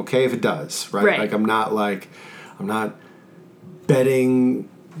 I'm okay if it does, right? I'm not betting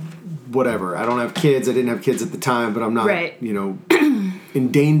whatever. I don't have kids. I didn't have kids at the time, but I'm not,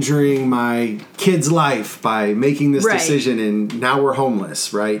 endangering my kid's life by making this decision, and now we're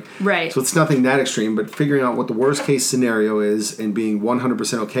homeless, right? Right. So it's nothing that extreme, but figuring out what the worst case scenario is and being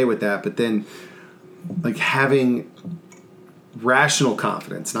 100% okay with that, but then having rational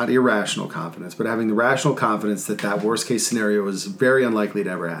confidence, not irrational confidence, but having the rational confidence that worst case scenario is very unlikely to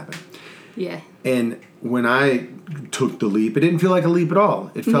ever happen. Yeah. And when I took the leap, it didn't feel like a leap at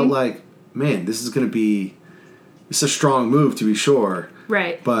all. It felt like, man, this is going to be, it's a strong move to be sure.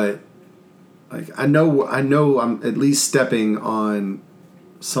 Right. But I know I'm at least stepping on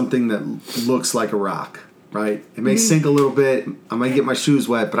something that looks like a rock. right? It may sink a little bit. I might get my shoes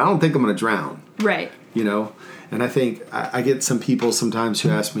wet, but I don't think I'm going to drown. Right. You know? And I think I get some people sometimes who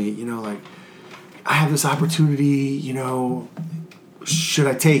ask me, you know, like, I have this opportunity, you know, should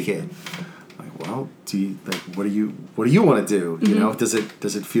I take it? Like, well, what do you want to do? You know, does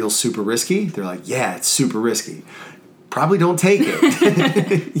it feel super risky? They're like, yeah, it's super risky. Probably don't take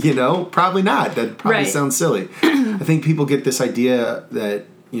it. You know, probably not. That probably sounds silly. I think people get this idea that,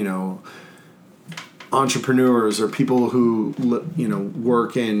 you know, entrepreneurs or people who, you know,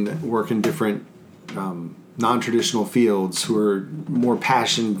 work in different non-traditional fields who are more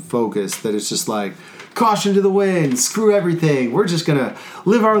passion focused, that it's just like, caution to the wind, screw everything, we're just gonna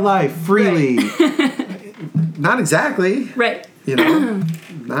live our life freely. Not exactly. Right. You know,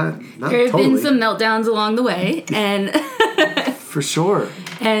 not there have totally. been some meltdowns along the way, and for sure.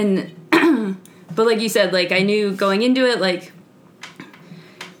 And but like you said, like I knew going into it, like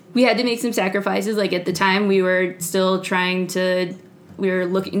we had to make some sacrifices. Like at the time we were still we were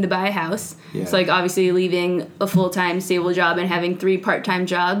looking to buy a house. Yeah. So like obviously leaving a full-time stable job and having 3 part-time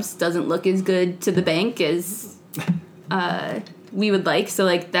jobs doesn't look as good to the bank as we would like. So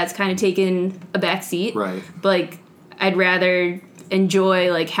like that's kind of taken a back seat. Right. But like I'd rather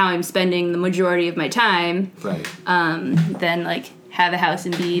enjoy like how I'm spending the majority of my time. Right. Than like have a house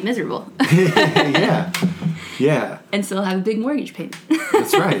and be miserable. Yeah. Yeah. And still have a big mortgage payment.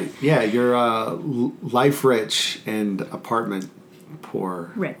 That's right. Yeah, you're life rich and apartment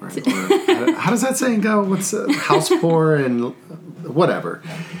poor. Right. Or, how does that saying go? What's house poor and whatever.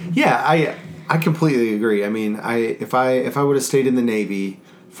 Yeah, I completely agree. I mean, if I would have stayed in the Navy,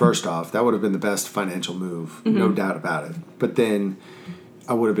 first off, that would have been the best financial move, no doubt about it. But then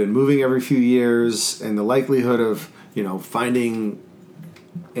I would have been moving every few years, and the likelihood of, you know, finding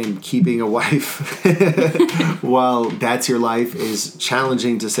and keeping a wife while that's your life is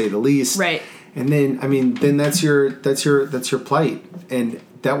challenging to say the least. Right. And then, I mean, then that's your plight. And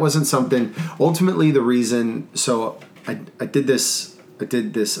that wasn't something, ultimately the reason, so I did this,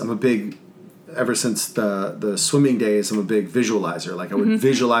 I'm a big, ever since the swimming days, I'm a big visualizer. Like I would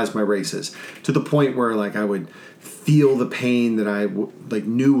visualize my races to the point where like I would feel the pain that I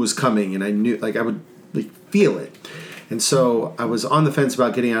knew was coming, and I knew, like I would like feel it. And so I was on the fence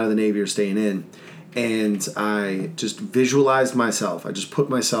about getting out of the Navy or staying in, and I just visualized myself. I just put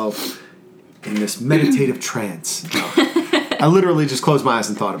myself in this meditative trance. No, I literally just closed my eyes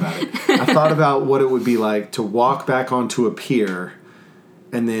and thought about it. I thought about what it would be like to walk back onto a pier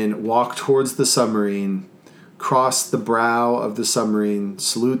and then walk towards the submarine, cross the brow of the submarine,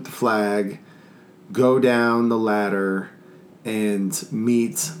 salute the flag, go down the ladder, and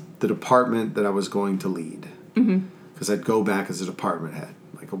meet the department that I was going to lead. Because I'd go back as a department head,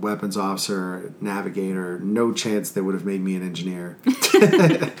 like a weapons officer, navigator. No chance they would have made me an engineer.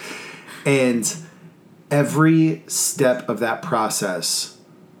 And every step of that process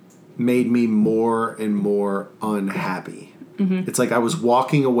made me more and more unhappy. It's like I was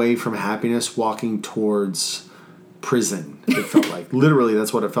walking away from happiness, walking towards prison, it felt like. Literally,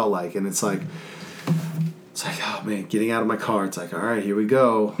 that's what it felt like. And it's like, oh man, getting out of my car, it's like, all right, here we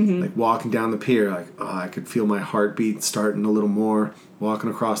go. Like walking down the pier, like, oh, I could feel my heartbeat starting a little more. Walking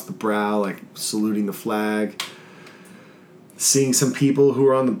across the brow, like saluting the flag. Seeing some people who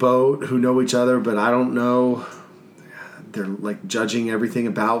are on the boat who know each other, but I don't know. They're like judging everything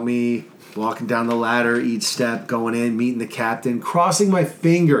about me. Walking down the ladder, each step, going in, meeting the captain, crossing my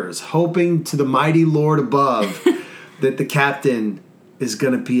fingers, hoping to the mighty Lord above that the captain is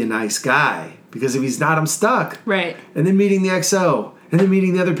going to be a nice guy. Because if he's not, I'm stuck. Right. And then meeting the XO, and then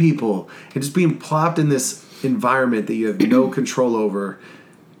meeting the other people, and just being plopped in this environment that you have no control over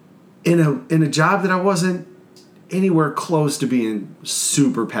in a job that I wasn't anywhere close to being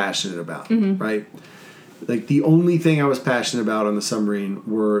super passionate about, right? Like the only thing I was passionate about on the submarine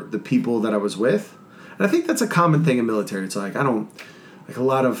were the people that I was with. And I think that's a common thing in military. It's like, a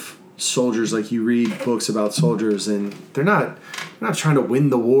lot of soldiers, like you read books about soldiers and they're not trying to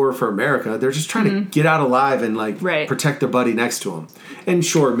win the war for America. They're just trying to get out alive and protect their buddy next to them. And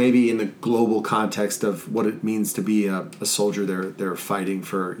sure, maybe in the global context of what it means to be a soldier, they're fighting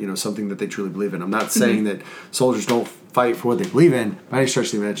for, you know, something that they truly believe in. I'm not saying that soldiers don't fight for what they believe in by any stretch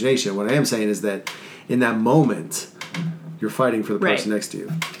of the imagination. What I am saying is that in that moment, you're fighting for the person next to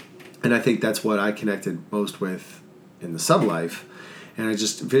you. And I think that's what I connected most with in the sub life. And I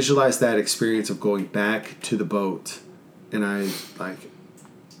just visualized that experience of going back to the boat, and I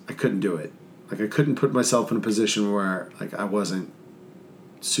couldn't do it. Like I couldn't put myself in a position where like I wasn't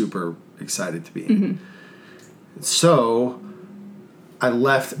super excited to be in. So I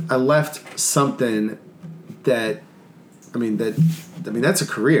left something that that's a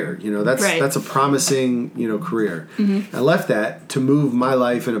career. That's a promising, career. I left that to move my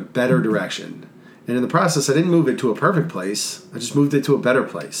life in a better direction. And in the process, I didn't move it to a perfect place. I just moved it to a better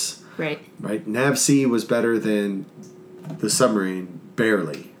place. Right. Right. NAVC was better than the submarine,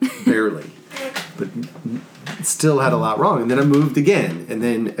 barely, but it still had a lot wrong. And then I moved again, and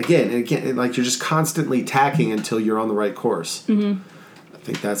then again, and again. And like you're just constantly tacking until you're on the right course. Mm-hmm. I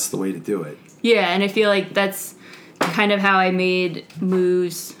think that's the way to do it. Yeah, and I feel like that's kind of how I made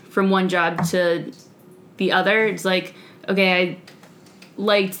moves from one job to the other. It's like, okay, I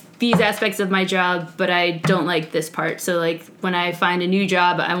liked these aspects of my job, but I don't like this part. So like when I find a new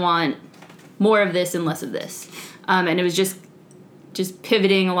job, I want more of this and less of this. And it was just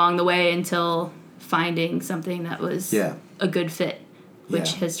pivoting along the way until finding something that was a good fit,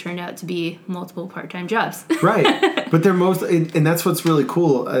 which has turned out to be multiple part-time jobs. Right. But they're and that's what's really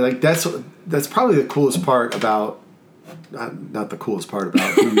cool. Like that's probably the coolest part about not the coolest part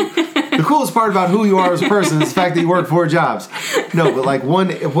about the coolest part about who you are as a person is the fact that you work 4 jobs. No, but like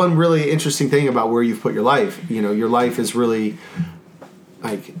one really interesting thing about where you've put your life, your life is really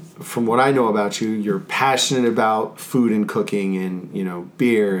like, from what I know about you, you're passionate about food and cooking and,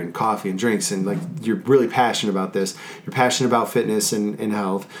 beer and coffee and drinks. And like, you're really passionate about this. You're passionate about fitness and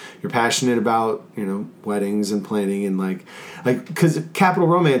health. You're passionate about, weddings and planning and like, cause Capital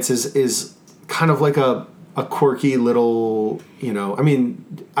Romance is kind of like a quirky little,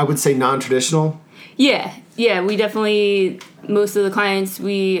 I would say non-traditional. Yeah. Yeah. We definitely, most of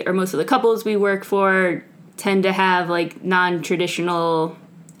the couples we work for tend to have like non-traditional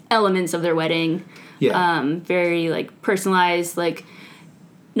elements of their wedding. Yeah. Very like personalized, like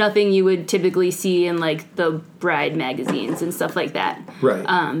nothing you would typically see in like the bride magazines and stuff like that.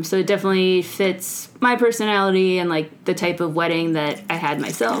 Right. So it definitely fits my personality and like the type of wedding that I had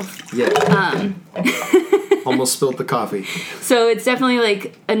myself. Yeah. Almost spilled the coffee. So it's definitely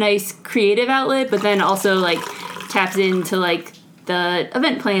like a nice creative outlet, but then also like taps into like the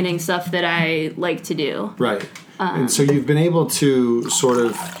event planning stuff that I like to do. Right. And so you've been able to sort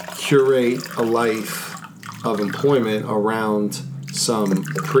of curate a life of employment around some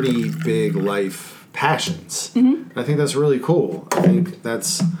pretty big life passions. Mm-hmm. I think that's really cool. I think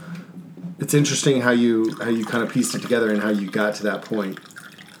it's interesting how you kind of pieced it together and how you got to that point.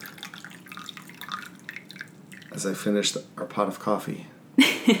 As I finished our pot of coffee.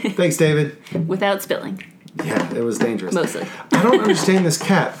 Thanks, David. Without spilling. Yeah, it was dangerous. Mostly. I don't understand this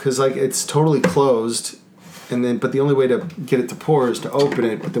cap because like it's totally closed, but the only way to get it to pour is to open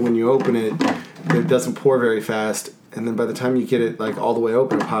it. But then when you open it, it doesn't pour very fast, and then by the time you get it like all the way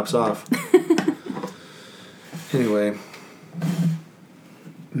open, it pops off. Anyway,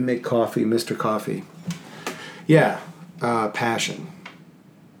 make coffee, Mr. Coffee. Yeah, passion.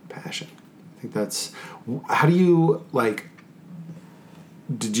 I think that's. How do you like?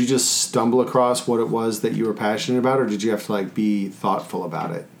 Did you just stumble across what it was that you were passionate about, or did you have to like be thoughtful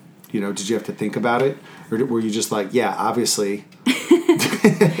about it? Did you have to think about it, or were you just like, yeah, obviously?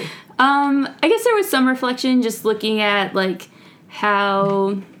 I guess there was some reflection, just looking at like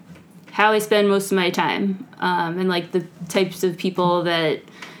how I spend most of my time, and like the types of people that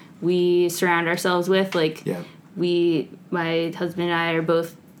we surround ourselves with. Like, my husband and I are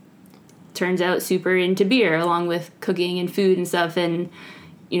both, turns out, super into beer, along with cooking and food and stuff. And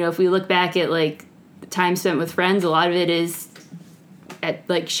if we look back at like the time spent with friends, a lot of it is at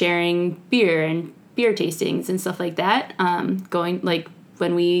like sharing beer and beer tastings and stuff like that. Going like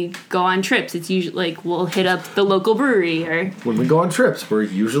when we go on trips, it's usually like we'll hit up the local brewery, or when we go on trips, we're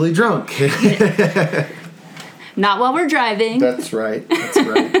usually drunk. Not while we're driving. That's right.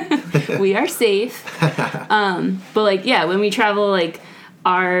 We are safe. But like, yeah, when we travel, like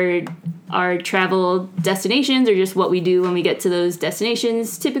our travel destinations, or just what we do when we get to those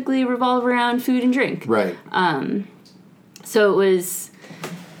destinations, typically revolve around food and drink. Right. So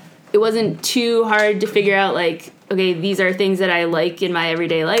it wasn't too hard to figure out, like, okay, these are things that I like in my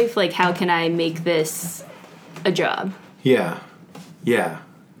everyday life. Like, how can I make this a job? Yeah.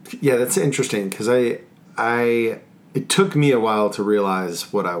 That's interesting, because it took me a while to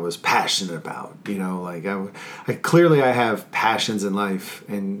realize what I was passionate about. Like I clearly I have passions in life,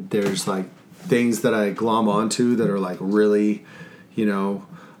 and there's like things that I glom onto that are like really,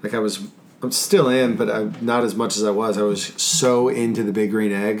 like I'm still in, but I'm not as much as I was. I was so into the Big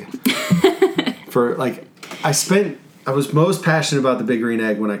Green Egg. For like, I was most passionate about the Big Green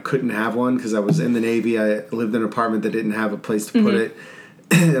Egg when I couldn't have one, because I was in the Navy. I lived in an apartment that didn't have a place to put it.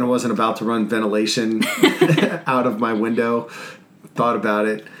 And I wasn't about to run ventilation out of my window. Thought about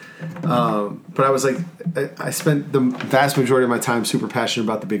it. But I was like, I spent the vast majority of my time super passionate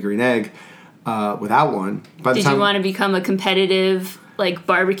about the Big Green Egg. without one. By the Did time you want to become a competitive, like,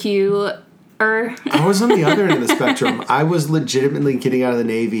 barbecue? I was on the other end of the spectrum. I was legitimately getting out of the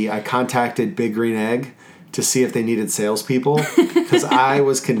Navy. I contacted Big Green Egg to see if they needed salespeople because I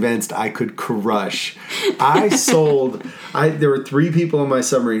was convinced I could crush. There were 3 people on my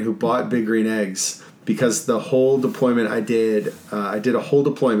submarine who bought Big Green Eggs because the whole deployment I did a whole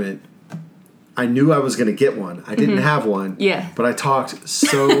deployment. I knew I was going to get one. I didn't have one. Yeah. But I talked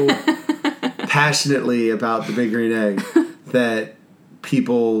so passionately about the Big Green Egg that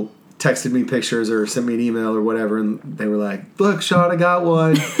people texted me pictures or sent me an email or whatever, and they were like, "Look, Sean, I got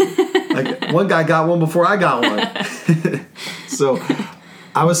one." Like, one guy got one before I got one. So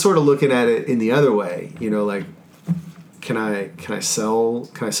I was sort of looking at it in the other way, like, can I sell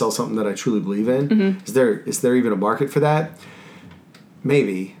something that I truly believe in? Mm-hmm. Is there even a market for that?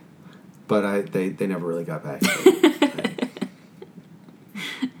 Maybe, but they never really got back to me.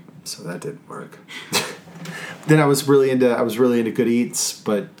 So that didn't work. Then I was really into Good Eats,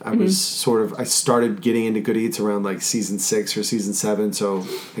 but I was I started getting into Good Eats around like season 6 or season 7, so I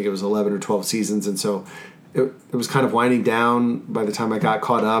think it was 11 or 12 seasons, and so it was kind of winding down by the time I got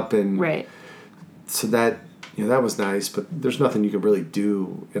caught up, and right. So that that was nice, but there's nothing you could really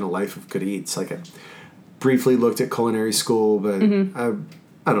do in a life of Good Eats. Like, I briefly looked at culinary school, but I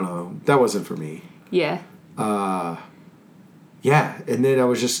don't know, that wasn't for me. Yeah. Yeah, and then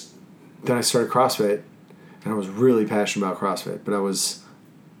I started CrossFit. And I was really passionate about CrossFit, but I was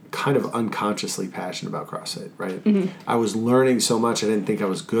kind of unconsciously passionate about CrossFit, right? Mm-hmm. I was learning so much, I didn't think I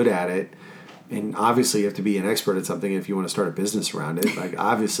was good at it. And obviously you have to be an expert at something if you want to start a business around it. Like,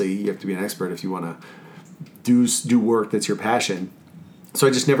 obviously you have to be an expert if you want to do work that's your passion. So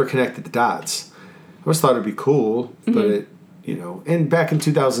I just never connected the dots. I always thought it'd be cool, but it, and back in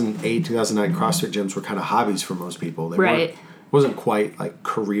 2008, 2009, CrossFit gyms were kind of hobbies for most people. They right. wasn't quite like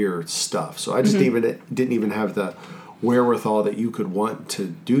career stuff. So I just didn't even have the wherewithal that you could want to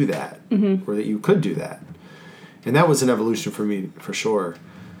do that, or that you could do that. And that was an evolution for me, for sure.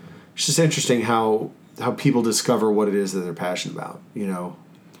 It's just interesting how people discover what it is that they're passionate about. Yeah,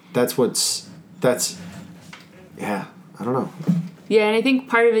 I don't know. Yeah, and I think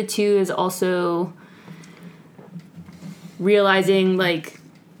part of it too is also realizing, like,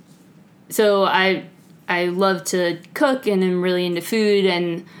 so I love to cook and am really into food,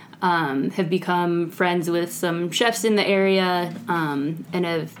 and have become friends with some chefs in the area, and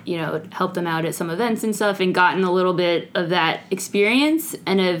have, helped them out at some events and stuff, and gotten a little bit of that experience,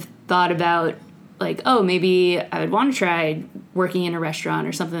 and have thought about, like, oh, maybe I would want to try working in a restaurant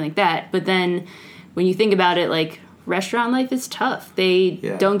or something like that. But then when you think about it, like, restaurant life is tough. They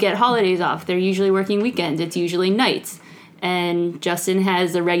don't get holidays off. They're usually working weekends. It's usually nights. And Justin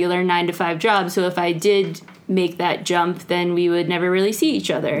has a regular 9-to-5 job, so if I did make that jump, then we would never really see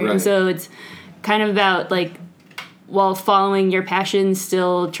each other. Right. And so it's kind of about, like, while following your passion,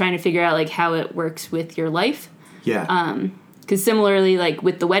 still trying to figure out, like, how it works with your life. Yeah. Because similarly, like,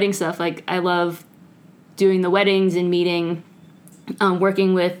 with the wedding stuff, like, I love doing the weddings and meeting,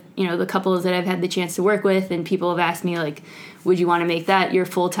 working with, the couples that I've had the chance to work with, and people have asked me, like, would you want to make that your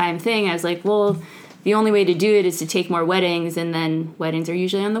full-time thing? I was like, well, the only way to do it is to take more weddings, and then weddings are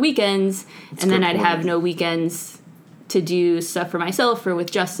usually on the weekends, and then I'd have no weekends to do stuff for myself or with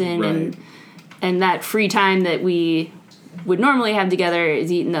Justin, right. and that free time that we would normally have together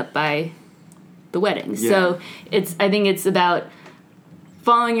is eaten up by the weddings. Yeah. So I think it's about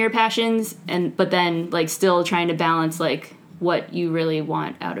following your passions, but then, like, still trying to balance, like, what you really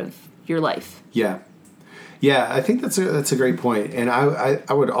want out of your life. Yeah. Yeah, I think that's a great point. And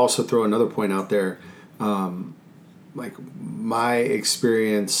I would also throw another point out there. Like, my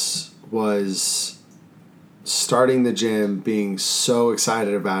experience was starting the gym, being so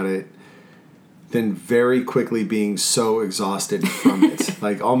excited about it, then very quickly being so exhausted from it.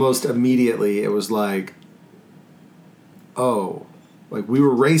 Like, almost immediately, it was like, oh, like, we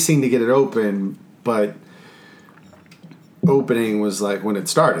were racing to get it open, but opening was like when it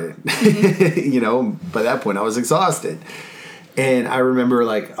started. By that point I was exhausted. And I remember,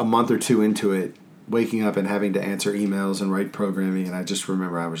 like, a month or two into it, waking up and having to answer emails and write programming, and I just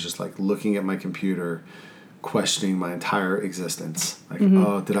remember I was just, like, looking at my computer, questioning my entire existence. Like,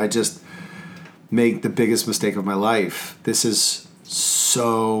 oh, did I just make the biggest mistake of my life? This is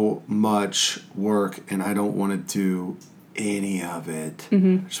so much work, and I don't want to do any of it.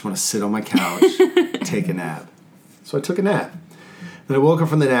 I just want to sit on my couch, take a nap. So I took a nap. Then I woke up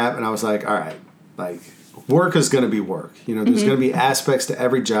from the nap, and I was like, all right, like, work is going to be work. There's going to be aspects to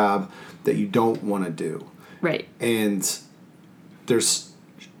every job that you don't want to do. Right. And there's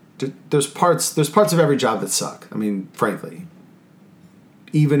parts of every job that suck. I mean, frankly,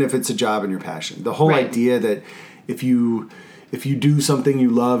 even if it's a job and your passion. The whole idea that if you do something you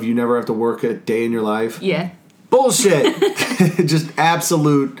love, you never have to work a day in your life. Yeah. Bullshit. Just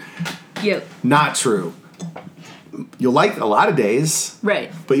absolute. Yep. Not true. You'll like a lot of days.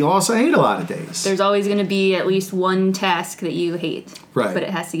 Right. But you'll also hate a lot of days. There's always going to be at least one task that you hate. Right. But it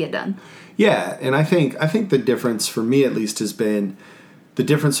has to get done. Yeah, and I think the difference for me at least has been the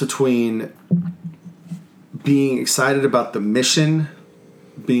difference between being excited about the mission,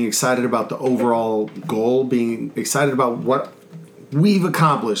 being excited about the overall goal, being excited about what we've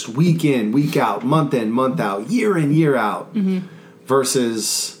accomplished week in, week out, month in, month out, year in, year out,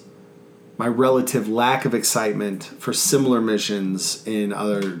 versus my relative lack of excitement for similar missions in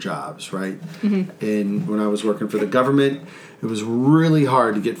other jobs, right? And when I was working for the government, it was really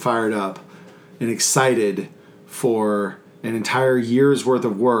hard to get fired up and excited for an entire year's worth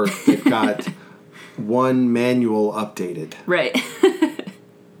of work that got one manual updated. Right.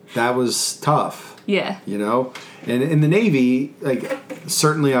 That was tough. Yeah. You know? And in the Navy, like,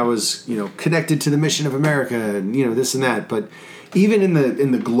 certainly I was, connected to the mission of America and, this and that. But even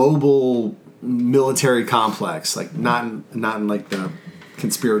in the global military complex, like, not in like the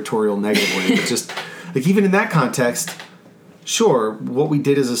conspiratorial negative way, but just, like, even in that context, sure, what we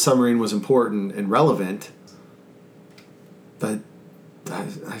did as a submarine was important and relevant. But I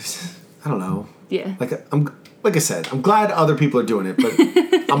don't know. Yeah. Like I said, I'm glad other people are doing it, but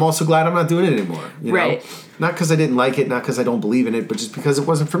I'm also glad I'm not doing it anymore. You know? Right. Not because I didn't like it, not because I don't believe in it, but just because it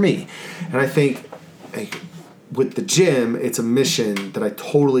wasn't for me. And I think with the gym, it's a mission that I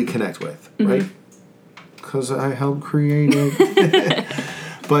totally connect with, right? Because I helped create it.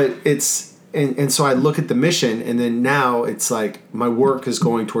 But it's... And so I look at the mission, and then now it's like my work is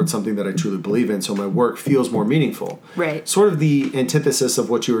going towards something that I truly believe in, so my work feels more meaningful. Right. Sort of the antithesis of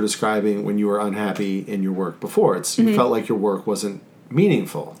what you were describing when you were unhappy in your work before. You felt like your work wasn't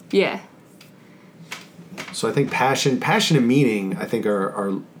meaningful. Yeah. So I think passion and meaning, I think,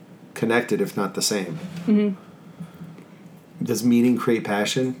 are connected, if not the same. Does meaning create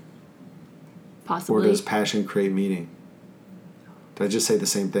passion? Possibly. Or does passion create meaning? Did I just say the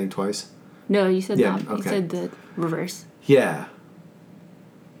same thing twice? No, you said Yeah, not. okay. You said the reverse. Yeah.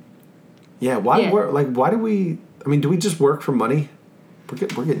 Yeah. Why do we? I mean, do we just work for money?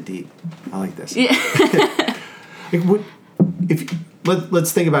 We're getting deep. I like this. Yeah.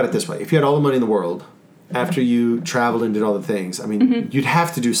 Let's think about it this way: if you had all the money in the world, after you traveled and did all the things, I mean, you'd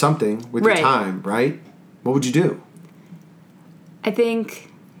have to do something with your time, right? What would you do? I think,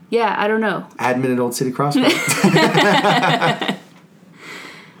 I don't know. Admin at Old City Crossroads.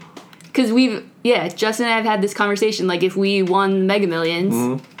 Because Justin and I have had this conversation, like, if we won Mega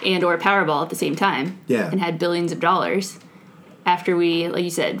Millions and or Powerball at the same time and had billions of dollars, after we, like you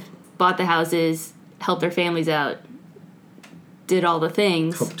said, bought the houses, helped our families out, did all the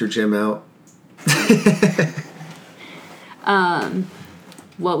things. Helped your gym out.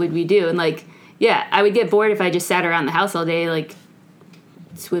 What would we do? And, like, I would get bored if I just sat around the house all day, like,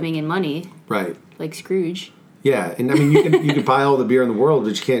 swimming in money. Right. Like Scrooge. Yeah, and I mean, you can buy all the beer in the world,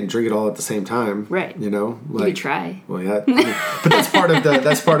 but you can't drink it all at the same time. Right. You know, like, you could try. Well, yeah, but that's part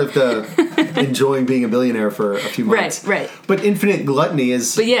of the enjoying being a billionaire for a few months. Right. But infinite gluttony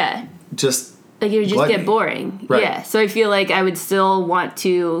is. But just like it would just gluttony. get boring. Right. Yeah. So I feel like I would still want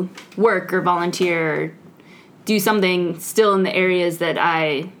to work or volunteer, or do something still in the areas that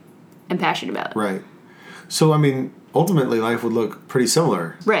I am passionate about. Right. So I mean, ultimately, life would look pretty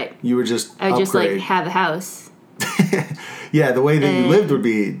similar. Right. You would just I would upgrade. just like have a house. Yeah, the way that you lived would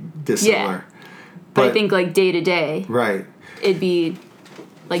be dissimilar. Yeah. But I think like day to day, right? It'd be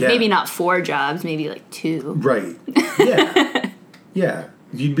like maybe not 4 jobs, maybe like 2. Right. Yeah. Yeah.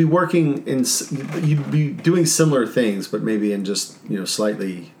 You'd be working you'd be doing similar things, but maybe in just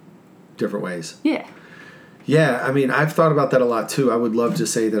slightly different ways. Yeah. Yeah. I mean, I've thought about that a lot too. I would love to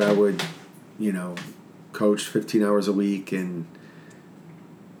say that I would, coach 15 hours a week, and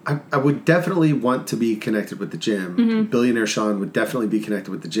I would definitely want to be connected with the gym. Mm-hmm. Billionaire Sean would definitely be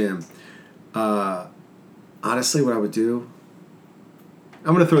connected with the gym. Honestly, what I would do,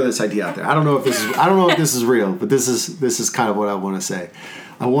 I'm going to throw this idea out there. I don't know if this is real, but this is kind of what I want to say.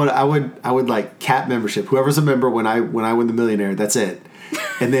 I would like cap membership. Whoever's a member when I win the millionaire, that's it.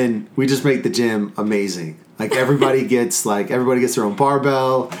 And then we just make the gym amazing. Like everybody gets their own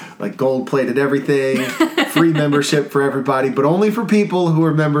barbell, like gold-plated everything, free membership for everybody, but only for people who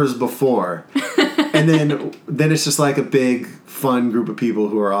were members before. And then it's just like a big, fun group of people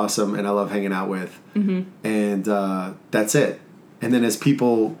who are awesome and I love hanging out with. Mm-hmm. And that's it. And then as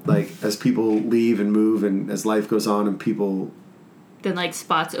people leave and move and as life goes on and people... Then like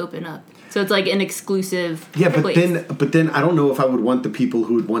spots open up. So it's like an exclusive place. But then I don't know if I would want the people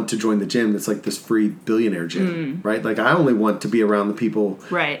who would want to join the gym that's like this free billionaire gym, right? Like I only want to be around the people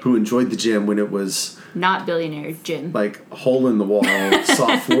who enjoyed the gym when it was not billionaire gym. Like hole in the wall,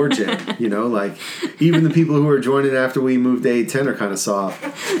 soft floor gym, you know? Like even the people who are joining after we moved to 810 are kind of soft.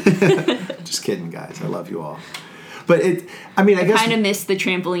 Just kidding, guys. I love you all. But I guess kind of miss the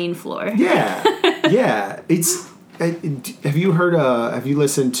trampoline floor. Yeah. Yeah. Have you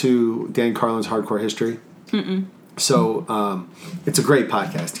listened to Dan Carlin's Hardcore History? Mm-mm. So it's a great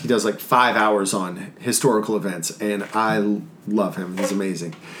podcast. He does like 5 hours on historical events, and I love him. He's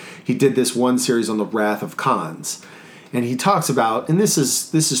amazing. He did this one series on the Wrath of Khans, and he talks about, and this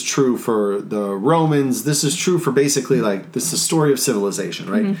is true for the Romans. This is true for basically like this is the story of civilization,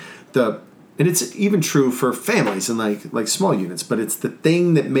 right? Mm-hmm. And it's even true for families and like small units, but it's the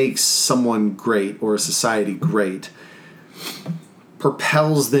thing that makes someone great or a society great,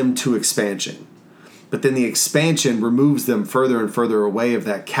 propels them to expansion. But then the expansion removes them further and further away of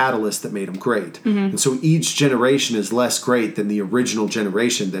that catalyst that made them great. Mm-hmm. And so each generation is less great than the original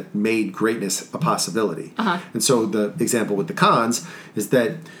generation that made greatness a possibility. Uh-huh. And so the example with the Khans is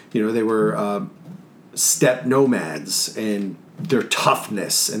that, they were steppe nomads, and their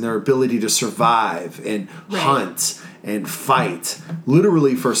toughness and their ability to survive and hunt and fight,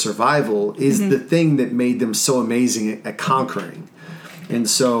 literally for survival, is the thing that made them so amazing at conquering. And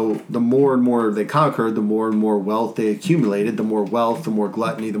so the more and more they conquered, the more and more wealth they accumulated. The more wealth, the more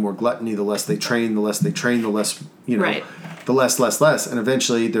gluttony, the less they train, the less they train, the less, the less. And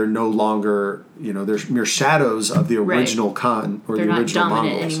eventually they're no longer, they're mere shadows of the original Khan or they're the original Mongols.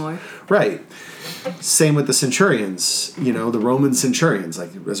 They're not dominant anymore. Right. Same with the centurions, the Roman centurions.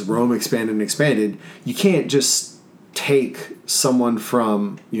 Like as Rome expanded, you can't just take someone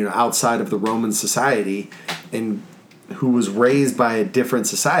from, outside of the Roman society and who was raised by a different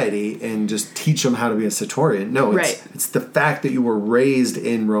society and just teach them how to be a Centurion. No, it's the fact that you were raised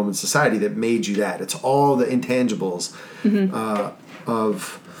in Roman society that made you that. It's all the intangibles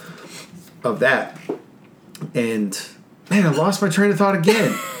of that. And man, I lost my train of thought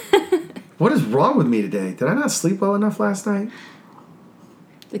again. What is wrong with me today? Did I not sleep well enough last night?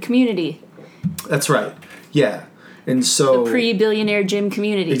 The community. That's right. Yeah. And so the pre-billionaire gym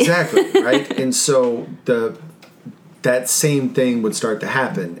community. Exactly, right? And so that same thing would start to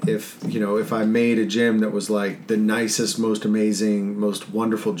happen if I made a gym that was like the nicest, most amazing, most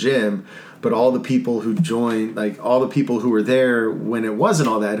wonderful gym, but all the people who joined, like all the people who were there when it wasn't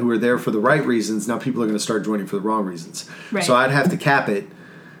all that, who were there for the right reasons, now people are going to start joining for the wrong reasons. Right. So I'd have to cap it,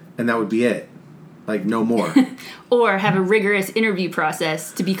 and that would be it. Like, no more. Or have a rigorous interview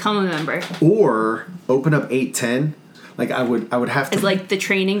process to become a member. Or open up 810. Like, I would have to... It's like the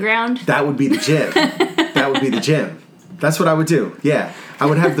training ground? That would be the gym. That would be the gym. That's what I would do. Yeah. I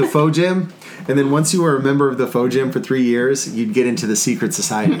would have the faux gym, and then once you were a member of the faux gym for 3 years, you'd get into the secret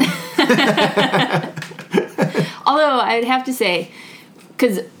society. Although, I'd have to say,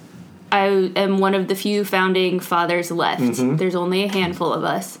 because I am one of the few founding fathers left. Mm-hmm. There's only a handful of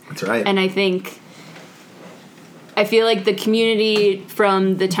us. That's right. And I feel like the community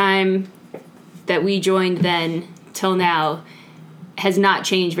from the time that we joined then till now has not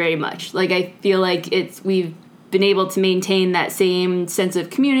changed very much. Like, I feel like we've been able to maintain that same sense of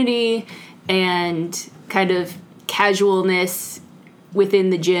community and kind of casualness within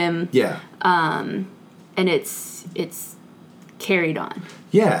the gym. Yeah. And it's carried on.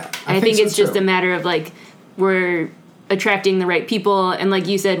 Yeah. I think it's just a matter of, like, we're attracting the right people. And like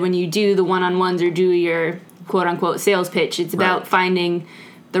you said, when you do the one-on-ones or do your quote-unquote sales pitch, it's about finding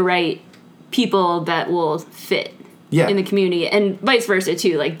the right people that will fit in the community. And vice versa,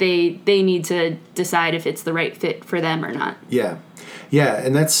 too. Like, they need to decide if it's the right fit for them or not. Yeah. Yeah,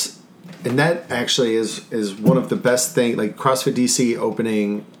 and that actually is one of the best things. Like, CrossFit DC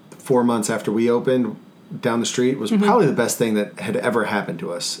opening 4 months after we opened down the street was probably the best thing that had ever happened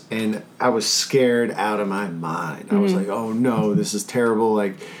to us. And I was scared out of my mind. I was like, oh no, this is terrible.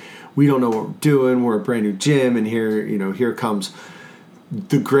 Like, we don't know what we're doing. We're a brand new gym, and here comes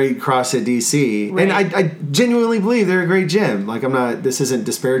the great CrossFit DC. Right. And I genuinely believe they're a great gym. Like, this isn't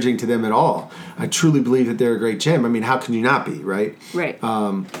disparaging to them at all. I truly believe that they're a great gym. I mean, how can you not be, right? Right.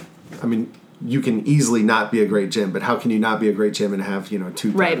 I mean, you can easily not be a great gym, but how can you not be a great gym and have,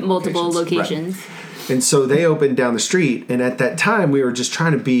 two multiple locations. Right. And so they opened down the street, and at that time we were just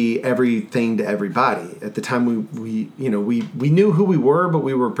trying to be everything to everybody. At the time we knew who we were, but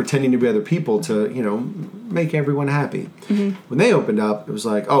we were pretending to be other people to, make everyone happy. Mm-hmm. When they opened up, it was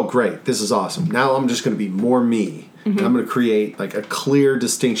like, oh great, this is awesome. Now I'm just going to be more me. Mm-hmm. And I'm going to create like a clear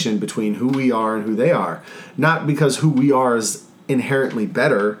distinction between who we are and who they are. Not because who we are is inherently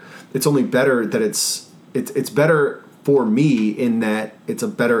better. It's only better that it's better for me in that it's a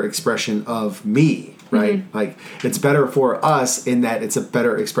better expression of me, right? Mm-hmm. Like, it's better for us in that it's a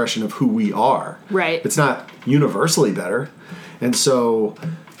better expression of who we are. Right. It's not universally better. And so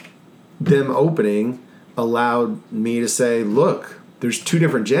them opening allowed me to say, look, there's two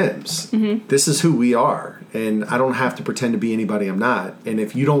different gyms. Mm-hmm. This is who we are. And I don't have to pretend to be anybody I'm not. And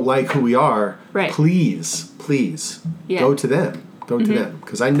if you don't like who we are, right. please go to them. Go to them.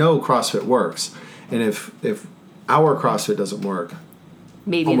 Because I know CrossFit works. And if our CrossFit doesn't work,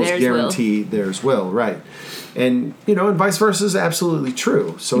 maybe almost theirs guarantee theirs will, right? And and vice versa is absolutely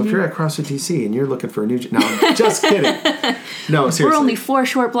true. So if you're at CrossFit DC and you're looking for a new gym, no, I'm just kidding. No, seriously, we're only 4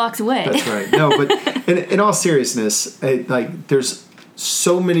 short blocks away. That's right. No, but in all seriousness, there's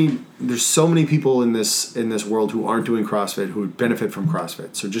so many people in this world who aren't doing CrossFit who would benefit from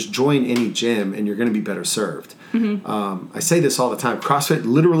CrossFit. So just join any gym and you're going to be better served. I say this all the time. CrossFit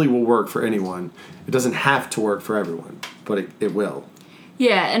literally will work for anyone. It doesn't have to work for everyone, but it will.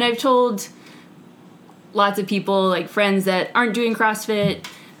 Yeah, and I've told lots of people, like friends that aren't doing CrossFit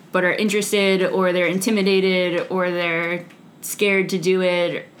but are interested, or they're intimidated, or they're scared to do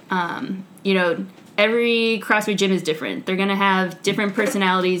it. Every CrossFit gym is different. They're going to have different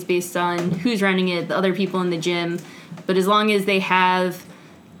personalities based on who's running it, the other people in the gym. But as long as they have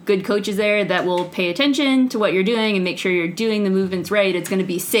good coaches there that will pay attention to what you're doing and make sure you're doing the movements right, it's going to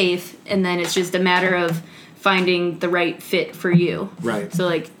be safe. And then it's just a matter of finding the right fit for you. Right.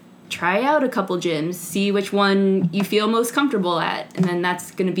 So, try out a couple gyms, see which one you feel most comfortable at, and then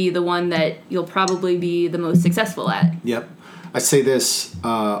that's going to be the one that you'll probably be the most successful at. Yep. I say this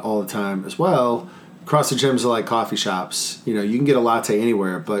all the time as well. CrossFit gyms are like coffee shops. You can get a latte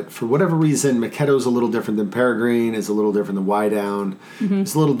anywhere, but for whatever reason, Makedo's a little different than Peregrine, is a little different than Y Down,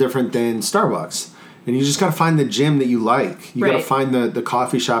 it's a little different than Starbucks. And you just got to find the gym that you like. You got to find the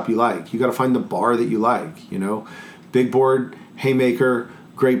coffee shop you like. You got to find the bar that you like, Big Board, Haymaker,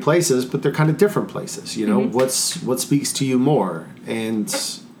 great places, but they're kind of different places, What speaks to you more? And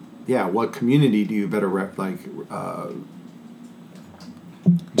what community do you better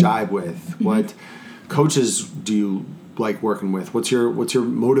jibe with? What coaches do you like working with? What's your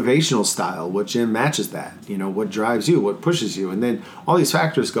motivational style? What gym matches that? What drives you? What pushes you? And then all these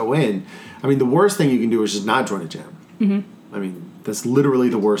factors go in. I mean, the worst thing you can do is just not join a gym. I mean, that's literally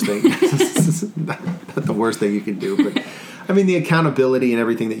the worst thing. not the worst thing you can do, but I mean, the accountability and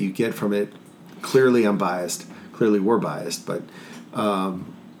everything that you get from it. Clearly, I'm biased. Clearly, we're biased, but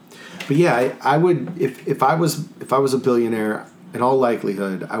yeah, I would if I was a billionaire, in all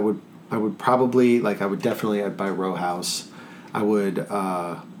likelihood, I would probably I'd buy a row house. I would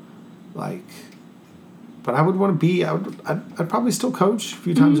but I would want to be. I'd probably still coach a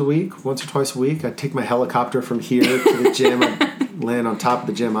few times a week, once or twice a week. I'd take my helicopter from here to the gym. I'd land on top of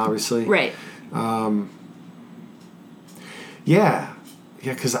the gym, obviously. Right. Yeah,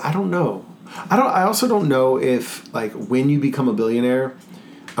 because I don't know. I also don't know if when you become a billionaire,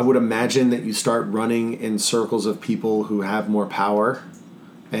 I would imagine that you start running in circles of people who have more power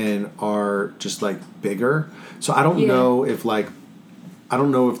and are just bigger. So I don't know if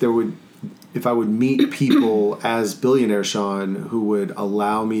if I would meet people as billionaire Sean who would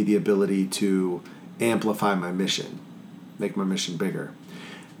allow me the ability to amplify my mission, make my mission bigger.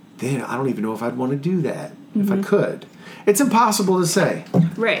 Then I don't even know if I'd want to do that if I could. It's impossible to say.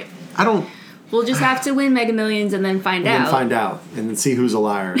 Right. We'll just have to win Mega Millions and then find out. And then see who's a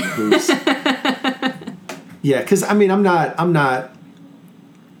liar and who's... Yeah, because, I mean, I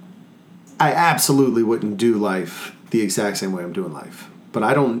absolutely wouldn't do life the exact same way I'm doing life. But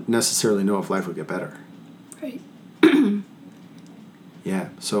I don't necessarily know if life would get better. Right. Yeah,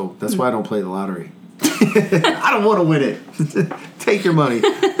 so that's why I don't play the lottery. I don't want to win it. Take your money.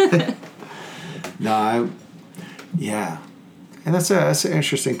 Yeah. And that's an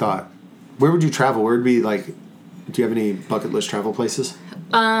interesting thought. Where would you travel? Where would be do you have any bucket list travel places?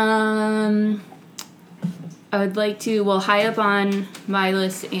 I would like to, high up on my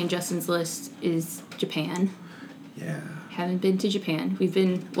list and Justin's list is Japan. Yeah. Haven't been to Japan. I've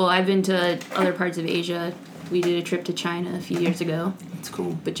been to other parts of Asia. We did a trip to China a few years ago. That's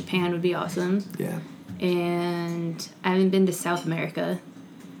cool. But Japan would be awesome. Yeah. And I haven't been to South America.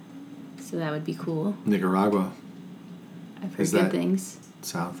 So that would be cool. Nicaragua. I've heard good things.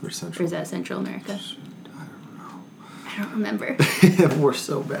 South or Central? Or is that Central America? I don't remember. We're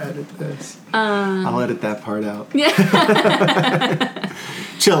so bad at this. I'll edit that part out. Yeah.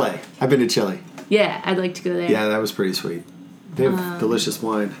 Chile. I've been to Chile. Yeah, I'd like to go there. Yeah, that was pretty sweet. They have delicious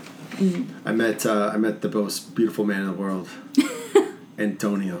wine. I met the most beautiful man in the world,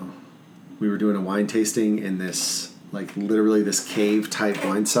 Antonio. We were doing a wine tasting in this like literally this cave type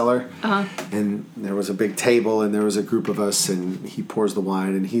wine cellar. And there was a big table and there was a group of us and he pours the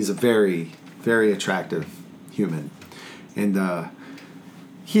wine and he's a very, very attractive human. And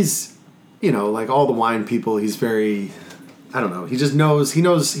he's, you know, like all the wine people, he's very, I don't know, he just knows, he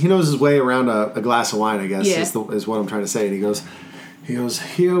knows his way around a glass of wine, I guess, is what I'm trying to say. And he goes,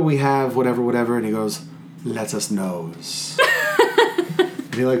 here we have whatever, and he goes, let us nose.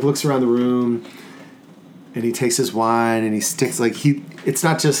 And he like looks around the room and he takes his wine and he sticks it's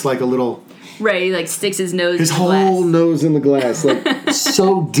not just like a little, right, he like sticks his nose his in the whole glass. nose in the glass, like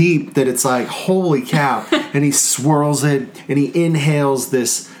so deep that it's like, holy cow. And he swirls it and he inhales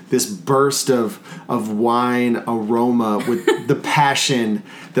this burst of wine aroma with the passion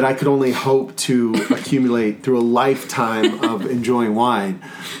that I could only hope to accumulate through a lifetime of enjoying wine.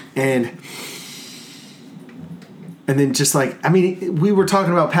 And then just like, I mean, we were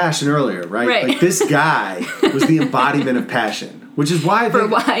talking about passion earlier, right? Right. Like this guy was the embodiment of passion, which is why I think, for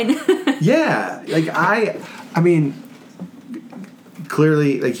wine. yeah, like I mean,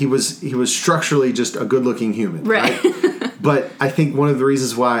 clearly, like he was structurally just a good-looking human, right? But I think one of the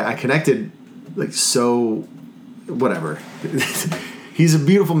reasons why I connected, like, so, whatever. He's a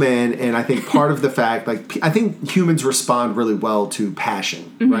beautiful man, and I think part of the fact, like, I think humans respond really well to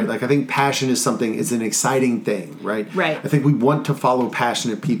passion, right? Like, I think passion is an exciting thing, right? Right. I think we want to follow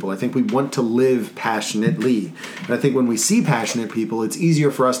passionate people. I think we want to live passionately. And I think when we see passionate people, it's easier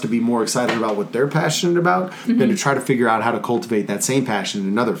for us to be more excited about what they're passionate about than to try to figure out how to cultivate that same passion in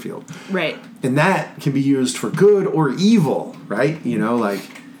another field. Right. And that can be used for good or evil, right? You know, like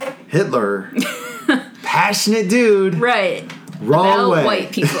Hitler, passionate dude. Right. Wrong about way.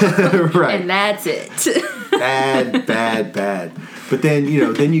 White people. Right. And that's it. Bad. But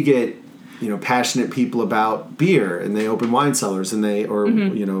then, then you get, passionate people about beer and they open wine cellars and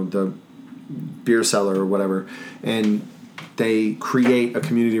the beer cellar or whatever. And they create a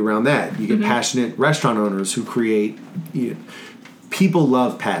community around that. You get passionate restaurant owners who create, people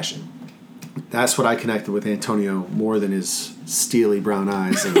love passion. That's what I connected with Antonio more than his steely brown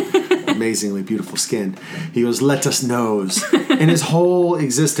eyes and amazingly beautiful skin. He goes, let us nose. And his whole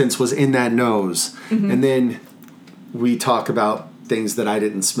existence was in that nose. And then we talk about things that I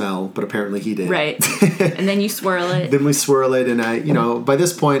didn't smell, but apparently he did. Right. And then you swirl it. Then we swirl it, and I, by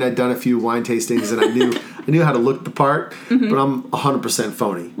this point I'd done a few wine tastings and I knew how to look the part, but I'm 100%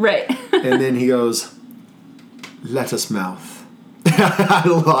 phony. Right. And then he goes, let us mouth. I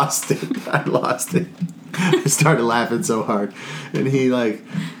lost it. I started laughing so hard, and he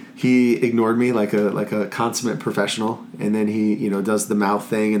ignored me like a consummate professional, and then he does the mouth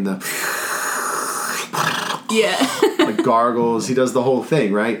thing and the like gargles. He does the whole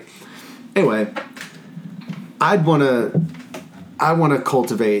thing, right? Anyway, I want to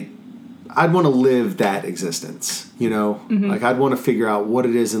live that existence, Like I'd want to figure out what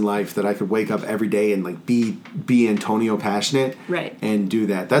it is in life that I could wake up every day and like be Antonio passionate, right? And do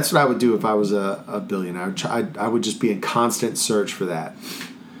that. That's what I would do if I was a billionaire. I would just be in constant search for that.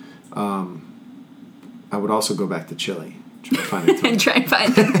 I would also go back to Chile, try to find Antonio. And try and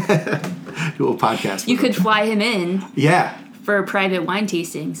find him. Do a podcast. You could fly him in. Yeah. For private wine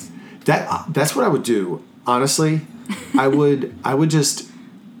tastings. That's what I would do. Honestly, I would just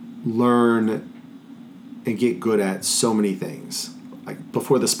learn and get good at so many things. Like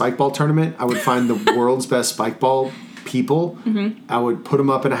before the spike ball tournament, I would find the world's best spike ball people. I would put them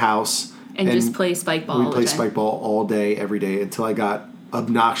up in a house and just play spike ball. We'd play spike ball all day, every day until I got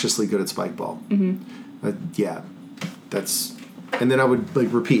obnoxiously good at spike ball. And then I would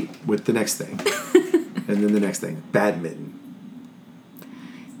like repeat with the next thing, and then the next thing. Badminton.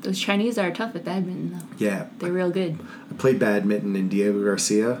 Those Chinese are tough at badminton, though. Yeah, they're real good. I played badminton in Diego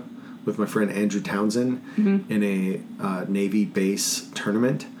Garcia with my friend Andrew Townsend in a Navy base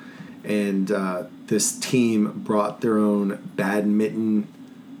tournament, and this team brought their own badminton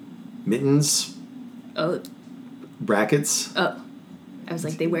mittens. Oh. Brackets. Oh. I was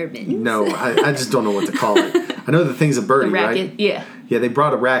like, they wear mittens? No, I just don't know what to call it. I know the thing's a birdie, the racket, right? Yeah. Yeah, they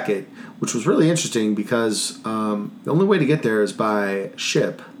brought a racket, which was really interesting because the only way to get there is by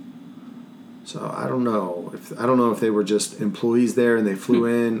ship. So I don't know if they were just employees there and they flew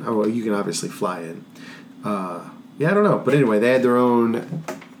in. Oh, well, you can obviously fly in. I don't know. But anyway, they had their own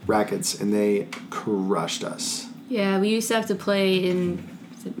rackets and they crushed us. Yeah, we used to have to play in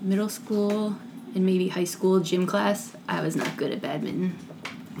middle school and maybe high school gym class. I was not good at badminton.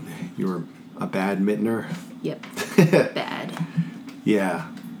 You were a badmintoner? Yep. Bad. Yeah.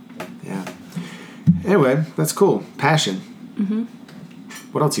 Anyway, that's cool. Passion.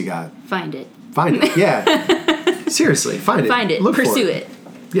 What else you got? Find it. Yeah. Seriously, find it. Find it. Look Pursue for it.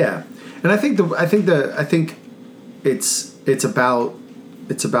 Yeah, and I think it's about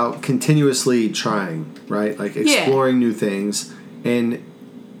continuously trying, right? Like exploring new things. And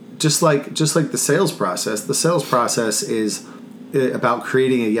just like the sales process is about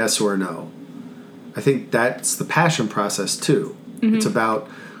creating a yes or a no. I think that's the passion process too. Mm-hmm. It's about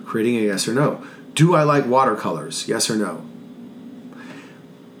creating a yes or no. Do I like watercolors? Yes or no?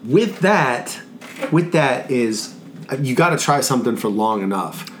 With that is you got to try something for long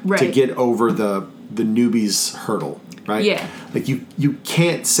enough to get over the newbie's hurdle, right? Yeah. Like you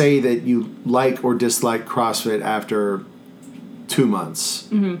can't say that you like or dislike CrossFit after 2 months.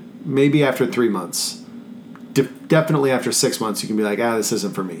 Mm-hmm. Maybe after 3 months. Definitely after 6 months, you can be like, this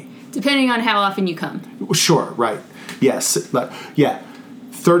isn't for me. Depending on how often you come. Sure, right. Yes.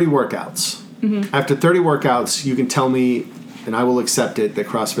 30 workouts. Mm-hmm. After 30 workouts, you can tell me, and I will accept it, that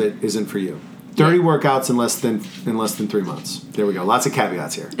CrossFit isn't for you. 30 workouts in less than 3 months. There we go. Lots of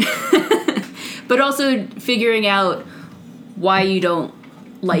caveats here. But also figuring out why you don't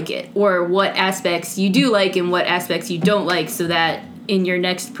like it, or what aspects you do like and what aspects you don't like, so that in your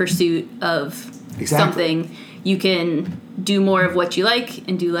next pursuit of something, you can do more of what you like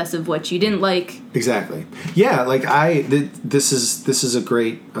and do less of what you didn't like. Exactly. Yeah, like this is a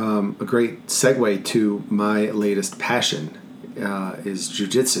great segue to my latest passion is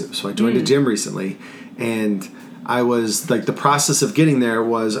jiu-jitsu. So I joined a gym recently, and I was like, the process of getting there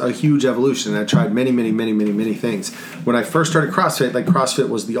was a huge evolution. I tried many things. When I first started CrossFit, like CrossFit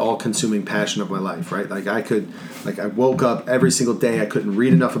was the all-consuming passion of my life, right? Like I woke up every single day. I couldn't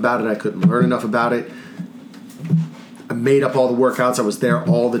read enough about it. I couldn't learn enough about it. I made up all the workouts. I was there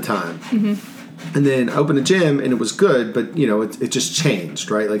all the time. Mm-hmm. And then I opened a gym, and it was good, but it just changed,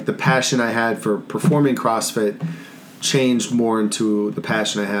 right? Like the passion I had for performing CrossFit changed more into the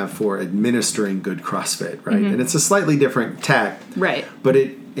passion I have for administering good CrossFit, right? Mm-hmm. And it's a slightly different tack, right? But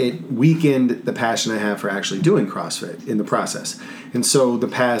it weakened the passion I have for actually doing CrossFit in the process. And so the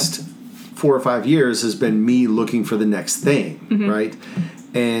past 4 or 5 years has been me looking for the next thing, mm-hmm. right?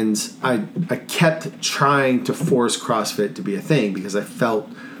 And I kept trying to force CrossFit to be a thing, because I felt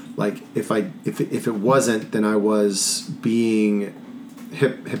like if it wasn't, then I was being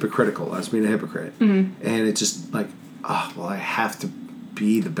hypocritical. I was being a hypocrite, mm-hmm. and it's just like, I have to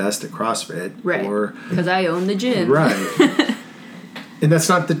be the best at CrossFit, right? Or because I own the gym, right? And that's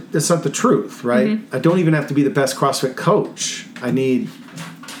not the truth, right? Mm-hmm. I don't even have to be the best CrossFit coach. I need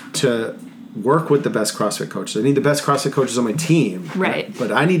to work with the best CrossFit coaches. I need the best CrossFit coaches on my team, right?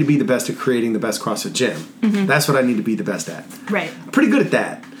 But I need to be the best at creating the best CrossFit gym. Mm-hmm. That's what I need to be the best at, right? I'm pretty good at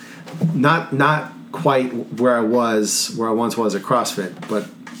that. Not quite where I once was at CrossFit, but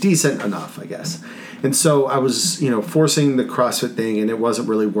decent enough, I guess. And so I was, forcing the CrossFit thing, and it wasn't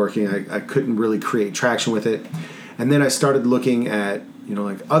really working. I couldn't really create traction with it. And then I started looking at,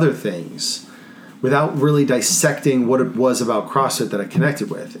 like other things without really dissecting what it was about CrossFit that I connected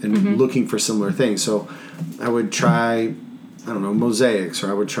with, and mm-hmm. looking for similar things. So I would try, mosaics, or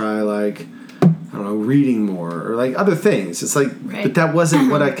I would try reading more, or like other things. It's like, right. But that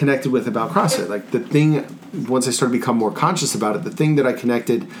wasn't what I connected with about CrossFit. Like the thing, once I started to become more conscious about it, the thing that I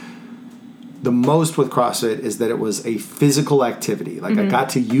connected the most with CrossFit is that it was a physical activity. Like mm-hmm. I got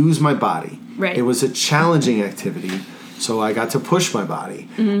to use my body. Right. It was a challenging activity, so I got to push my body.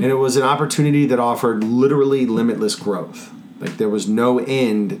 Mm-hmm. And it was an opportunity that offered literally limitless growth. Like there was no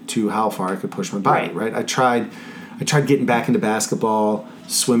end to how far I could push my body, right? I tried getting back into basketball,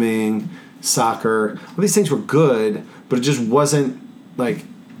 swimming, soccer. All these things were good, but it just wasn't like,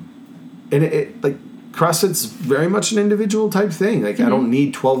 and it like CrossFit's very much an individual type thing. Like mm-hmm. I don't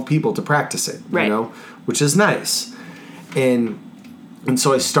need 12 people to practice it, right. Which is nice. And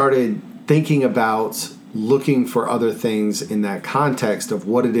so I started thinking about looking for other things in that context of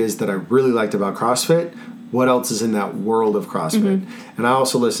what it is that I really liked about CrossFit. What else is in that world of CrossFit? Mm-hmm. And I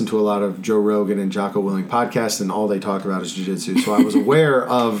also listen to a lot of Joe Rogan and Jocko Willink podcasts, and all they talk about is jiu-jitsu. So I was aware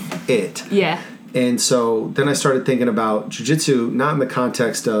of it. Yeah. And so then I started thinking about jiu-jitsu, not in the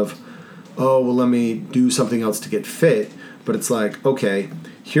context of, let me do something else to get fit. But it's like, okay,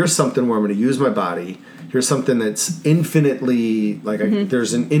 here's something where I'm going to use my body. Here's something that's infinitely, mm-hmm.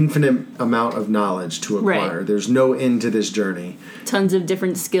 There's an infinite amount of knowledge to acquire. Right. There's no end to this journey. Tons of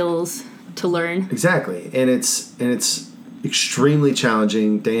different skills to learn. Exactly. And it's extremely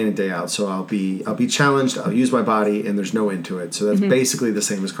challenging day in and day out. So I'll be challenged, I'll use my body, and there's no end to it. So that's mm-hmm. basically the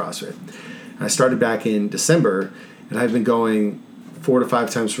same as CrossFit. And I started back in December, and I've been going 4 to 5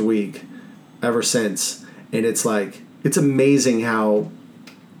 times per week ever since. And it's like, it's amazing how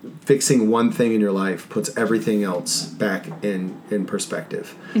fixing one thing in your life puts everything else back in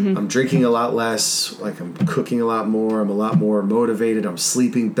perspective. I'm drinking a lot less, like I'm cooking a lot more, I'm a lot more motivated, I'm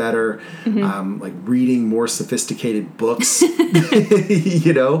sleeping better, I'm like reading more sophisticated books,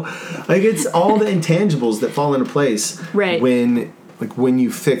 you know? Like it's all the intangibles that fall into place when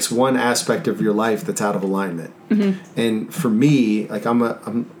you fix one aspect of your life that's out of alignment. And for me, like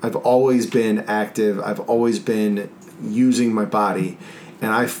I've always been active, I've always been using my body,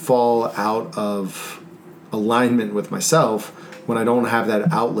 and I fall out of alignment with myself when I don't have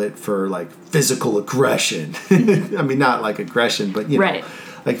that outlet for like physical aggression. I mean, not like aggression, but you know,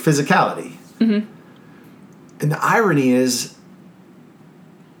 like physicality. And the irony is,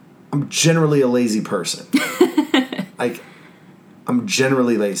 I'm generally a lazy person. Like, I'm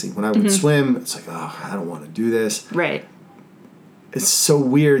generally lazy. When I would swim, it's like, oh, I don't want to do this. Right. It's so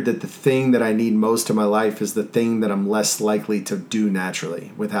weird that the thing that I need most in my life is the thing that I'm less likely to do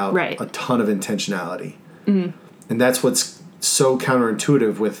naturally without a ton of intentionality. And that's what's so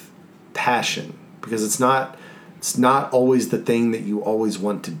counterintuitive with passion, because it's not always the thing that you always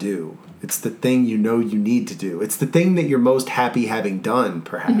want to do. It's the thing you know you need to do. It's the thing that you're most happy having done,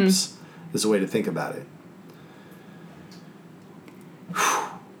 perhaps, is a way to think about it.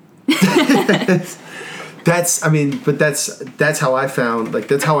 That's how I found, like,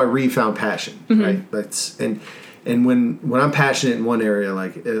 that's how I refound passion, right? And when I'm passionate in one area,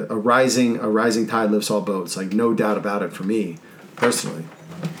 like a rising tide lifts all boats, like no doubt about it for me personally.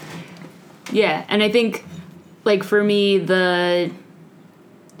 Yeah, and I think, like, for me, the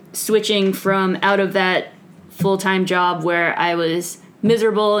switching from out of that full-time job where I was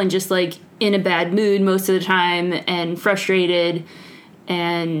miserable and just like in a bad mood most of the time and frustrated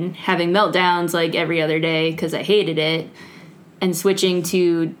and having meltdowns like every other day because I hated it, and switching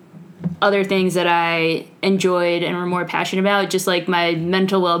to other things that I enjoyed and were more passionate about, just like my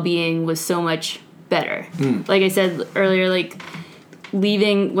mental well-being was so much better. Like I said earlier, like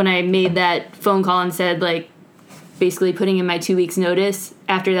leaving when I made that phone call and said, like, basically putting in my 2 weeks notice,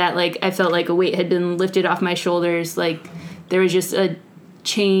 after that, like, I felt like a weight had been lifted off my shoulders. Like, there was just a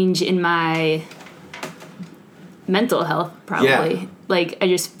change in my mental health, probably. Yeah. Like, I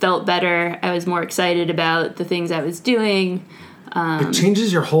just felt better. I was more excited about the things I was doing. It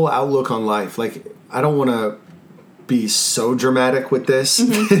changes your whole outlook on life. Like, I don't want to be so dramatic with this,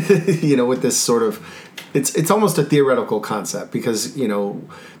 you know, with this sort of, it's almost a theoretical concept, because, you know,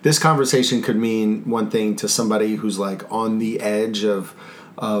 this conversation could mean one thing to somebody who's like on the edge of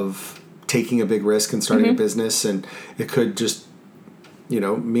taking a big risk and starting a business, and it could just, you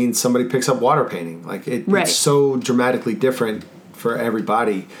know, mean somebody picks up water painting. Like it's so dramatically different for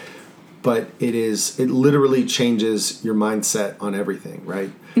everybody, but it literally changes your mindset on everything,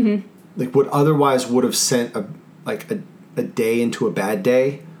 right? Like what otherwise would have sent a day into a bad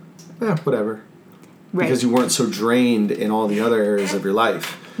day, whatever. Right. Because you weren't so drained in all the other areas of your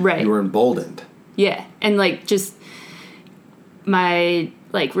life. Right. You were emboldened. Yeah. And, like, just my,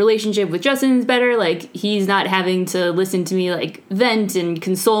 like, relationship with Justin's better. Like, he's not having to listen to me, like, vent and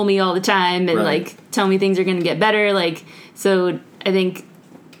console me all the time and, like, tell me things are going to get better. Like, so I think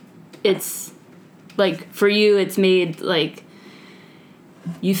it's, like, for you, it's made, like,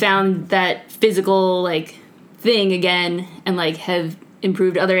 you found that physical, like, thing again and, like, have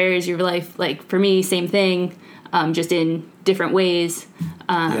improved other areas of your life. Like, for me, same thing, just in different ways.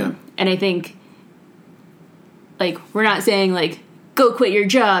 And I think, like, we're not saying, like, go quit your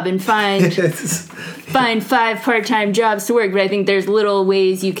job and find 5 part-time jobs to work, but I think there's little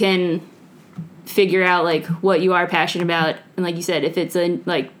ways you can figure out, like, what you are passionate about. And like you said, if it's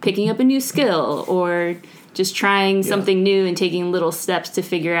like picking up a new skill or just trying something new and taking little steps to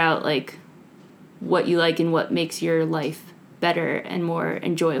figure out, like, what you like and what makes your life better and more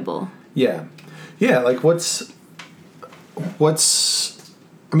enjoyable. Yeah. Like what's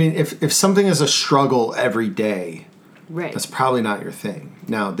I mean, if something is a struggle every day, that's probably not your thing.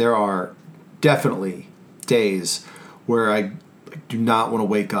 Now, there are definitely days where I do not want to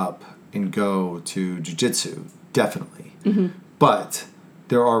wake up and go to jiu-jitsu, definitely. But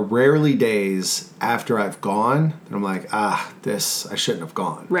there are rarely days after I've gone that I'm like, I shouldn't have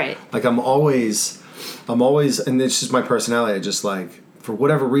gone. Right. Like I'm always, and it's just my personality. I just like, for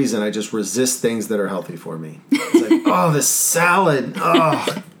whatever reason, I just resist things that are healthy for me. It's like, oh, this salad,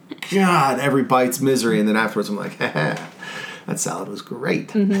 oh, God, every bite's misery. And then afterwards I'm like, that salad was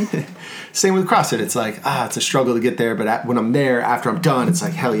great. Same with CrossFit. It's like, it's a struggle to get there. But when I'm there, after I'm done, it's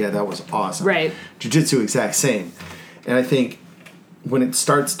like, hell yeah, that was awesome. Right. Jiu-jitsu, exact same. And I think when it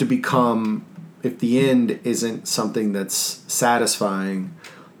starts to become, if the end isn't something that's satisfying,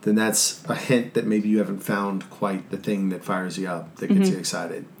 then that's a hint that maybe you haven't found quite the thing that fires you up, that gets you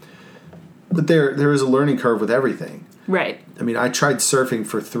excited. But there is a learning curve with everything. Right. I mean, I tried surfing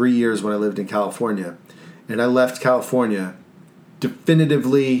for 3 years when I lived in California, and I left California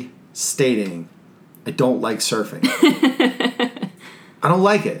definitively stating, I don't like surfing. I don't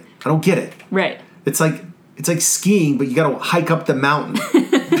like it. I don't get it. Right. It's like skiing, but you got to hike up the mountain.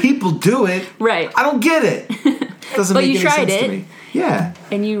 People do it. Right. I don't get it. Doesn't but make you any tried sense it, to me. Yeah.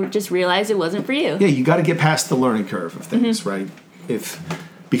 And you just realized it wasn't for you. Yeah, you got to get past the learning curve of things, right?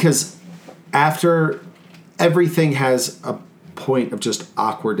 Because after everything has a point of just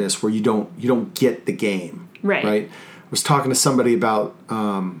awkwardness where you don't get the game. Right. Right? I was talking to somebody about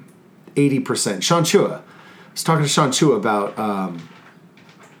 80%. Sean Chua. I was talking to Sean Chua about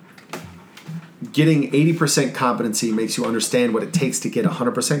getting 80% competency makes you understand what it takes to get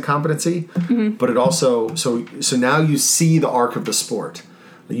 100% competency, but it also so now you see the arc of the sport.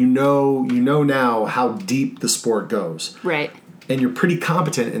 You know now how deep the sport goes. Right. And you're pretty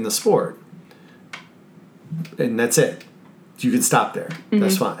competent in the sport. And that's it. You can stop there.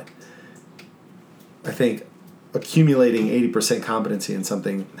 That's fine. I think accumulating 80% competency in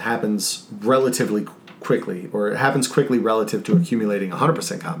something happens relatively quickly, or it happens quickly relative to accumulating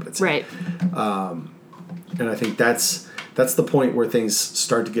 100% competency. Right. And I think that's the point where things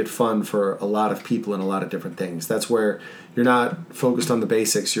start to get fun for a lot of people in a lot of different things. That's where you're not focused on the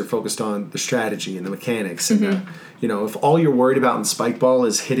basics, you're focused on the strategy and the mechanics. And if all you're worried about in spike ball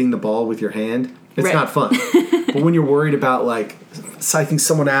is hitting the ball with your hand, it's not fun. But when you're worried about like psyching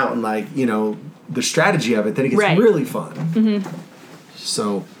someone out and the strategy of it, then it gets really fun.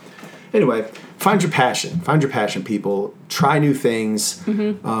 So anyway, find your passion, people. Try new things,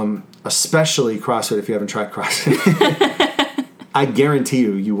 especially CrossFit if you haven't tried CrossFit. I guarantee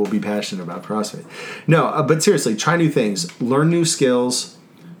you will be passionate about CrossFit. No, but seriously, try new things. Learn new skills.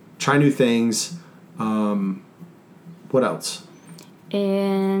 Try new things. What else?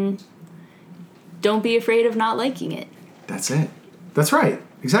 And don't be afraid of not liking it. That's it. That's right.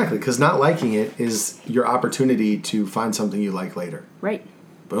 Exactly. Because not liking it is your opportunity to find something you like later. Right.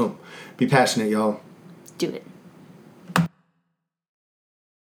 Boom. Be passionate, y'all. Do it.